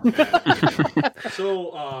 it's bad.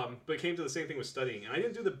 So, but it came to the same thing with studying, and I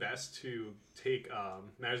didn't do the best to take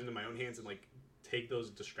matters into my own hands and like take those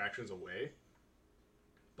distractions away.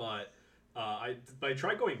 But I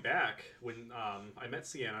tried going back when I met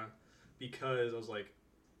Sienna because I was like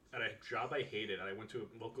at a job I hated. I went to a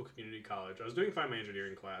local community college. I was doing fine in my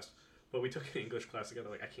engineering class, but we took an English class together.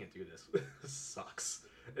 Like I can't do this. This sucks.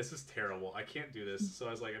 This is terrible. I can't do this. So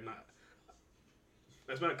I was like, I'm not.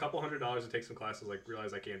 I spent $200 to take some classes. Like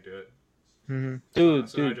realized I can't do it. Mm-hmm. Dude,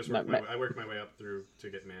 So I dude, just I worked my way up through to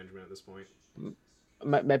get management at this point.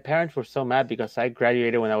 my parents were so mad because I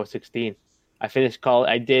graduated when I was 16. I finished college.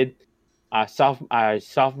 I did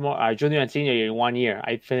sophomore, junior, and senior year in 1 year.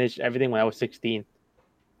 I finished everything when I was 16.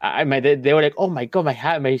 They were like, "Oh my God,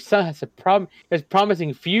 my son has a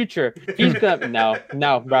promising future. He's gonna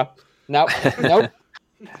no, bro, nope.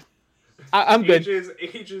 I'm good.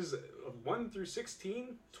 Ages 1 through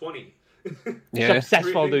 16, 20. Yeah.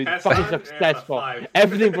 Successful, dude. Passed Fucking on, and successful. 5.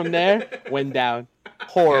 Everything from there went down.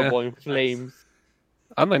 Horrible in flames.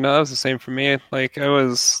 Oddly, no, that was the same for me. Like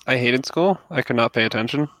I hated school. I could not pay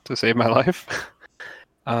attention to save my life.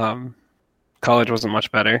 College wasn't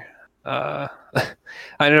much better. I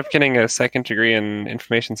ended up getting a second degree in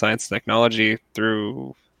information science and technology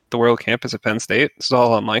through the World Campus at Penn State. This is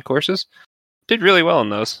all online courses. Did really well in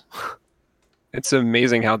those. It's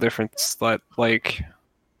amazing how different that like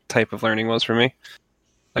type of learning was for me.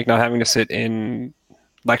 Like not having to sit in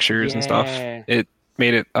lectures and stuff. Yeah. It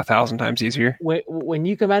made it 1,000 times easier. When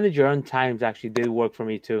you can manage your own times, actually did work for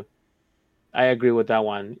me too. I agree with that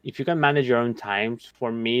one. If you can manage your own times,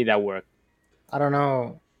 for me that worked. I don't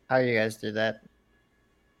know how you guys do that.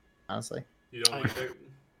 Honestly. You don't like that?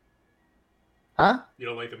 Huh? You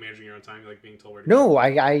don't like the managing your own time? You like being told where to No, go?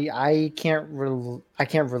 I can't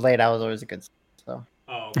relate. I was always a good so.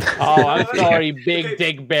 Oh. Oh, I'm sorry, Big Okay.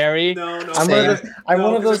 Dick Barry. No. I'm one of those, I'm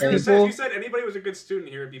one of those If people. you said anybody was a good student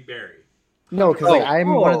here, it'd be Barry. No, because like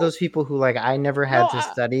I'm one of Oh. those people who like I never had No, to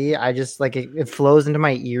study. I just like it flows into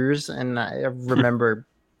my ears and I remember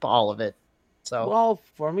all of it. So Well,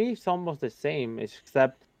 for me, it's almost the same,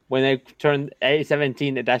 except when I turned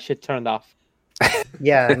 17, that shit turned off.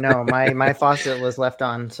 yeah, no, my faucet was left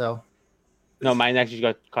on. So No, mine actually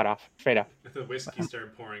got cut off, straight up. The whiskey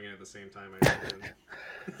started pouring in at the same time. I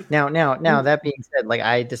imagine. now that being said, like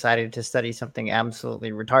I decided to study something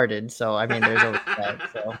absolutely retarded. So I mean, there's always that.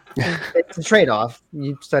 So it's a trade off.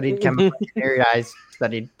 You studied chemical engineering. I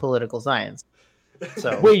studied political science.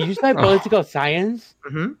 So Wait, you studied political science?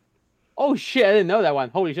 Mhm. Oh shit, I didn't know that one.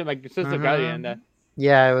 Holy shit, my sister got it in that.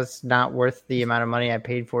 yeah, it was not worth the amount of money I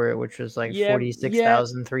paid for it, which was like Yeah,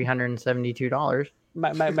 $46,372.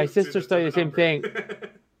 My sister studied the same thing.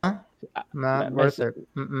 Not my worth s-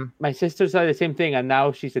 it. Mm-mm. my sister said the same thing, and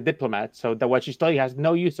now she's a diplomat. So that what she studied has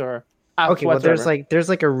no use to her. Okay, well, Whatsoever. there's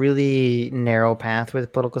like a really narrow path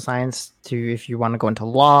with political science to if you want to go into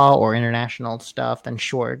law or international stuff, then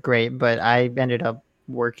sure, great. But I ended up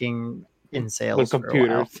working in with sales for a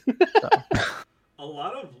while. computers. So. A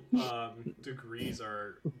lot of degrees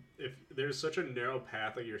are, if there's such a narrow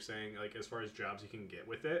path, like you're saying, like as far as jobs you can get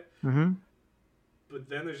with it. Mm-hmm. But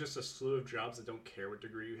then there's just a slew of jobs that don't care what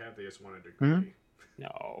degree you have; they just want a degree. Mhm.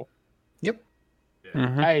 No, Yep. Yeah.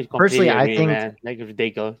 Mhm. I completely Personally, I agree, think- man. Like it's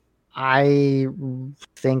ridiculous. I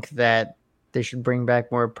think that they should bring back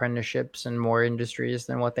more apprenticeships and more industries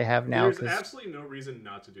than what they have now. There's 'cause- absolutely no reason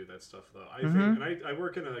not to do that stuff, though. I Mhm. think, and I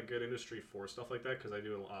work in a good industry for stuff like that because I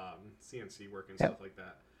do CNC work and Yep. stuff like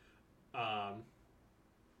that.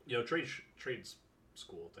 Trades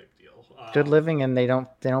school type deal. good living, and they don't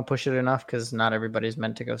push it enough because not everybody's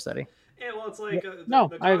meant to go study. Yeah, well, it's like No,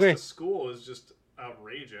 the I cost agree. of school is just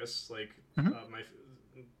outrageous. Like Mhm.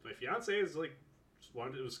 My fiance is like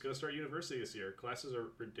was going to start university this year. Classes are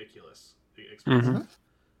ridiculous expensive. Mhm.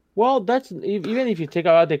 Well, that's even if you take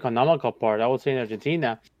out the economical part. I would say in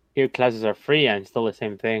Argentina, here classes are free and it's still the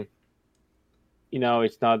same thing. You know,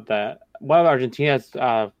 it's not that one of Argentina's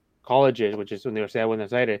colleges, which is Universidad de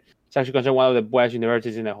Buenos Aires, it's actually considered one of the best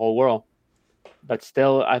universities in the whole world. But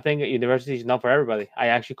still, I think university is not for everybody. I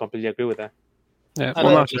actually completely agree with that. Yeah. I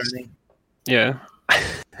Well, love not just learning. yeah.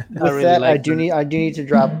 With really that, I like do need to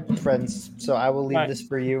drop, friends. So I will leave Right. this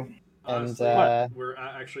for you. Honestly, And we're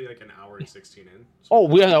actually like an hour and 16 in. So Oh,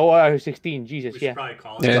 we are 16. Jesus, we should yeah. probably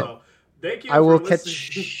call it. Yeah. So thank you. I will for catch.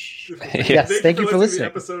 listening. Yes, thank you for to listening.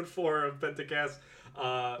 episode 4 of Pentacast.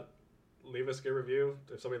 Leave us a good review.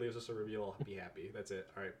 If somebody leaves us a review, I'll be happy. That's it.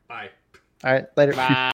 All right. Bye. All right, later. Bye.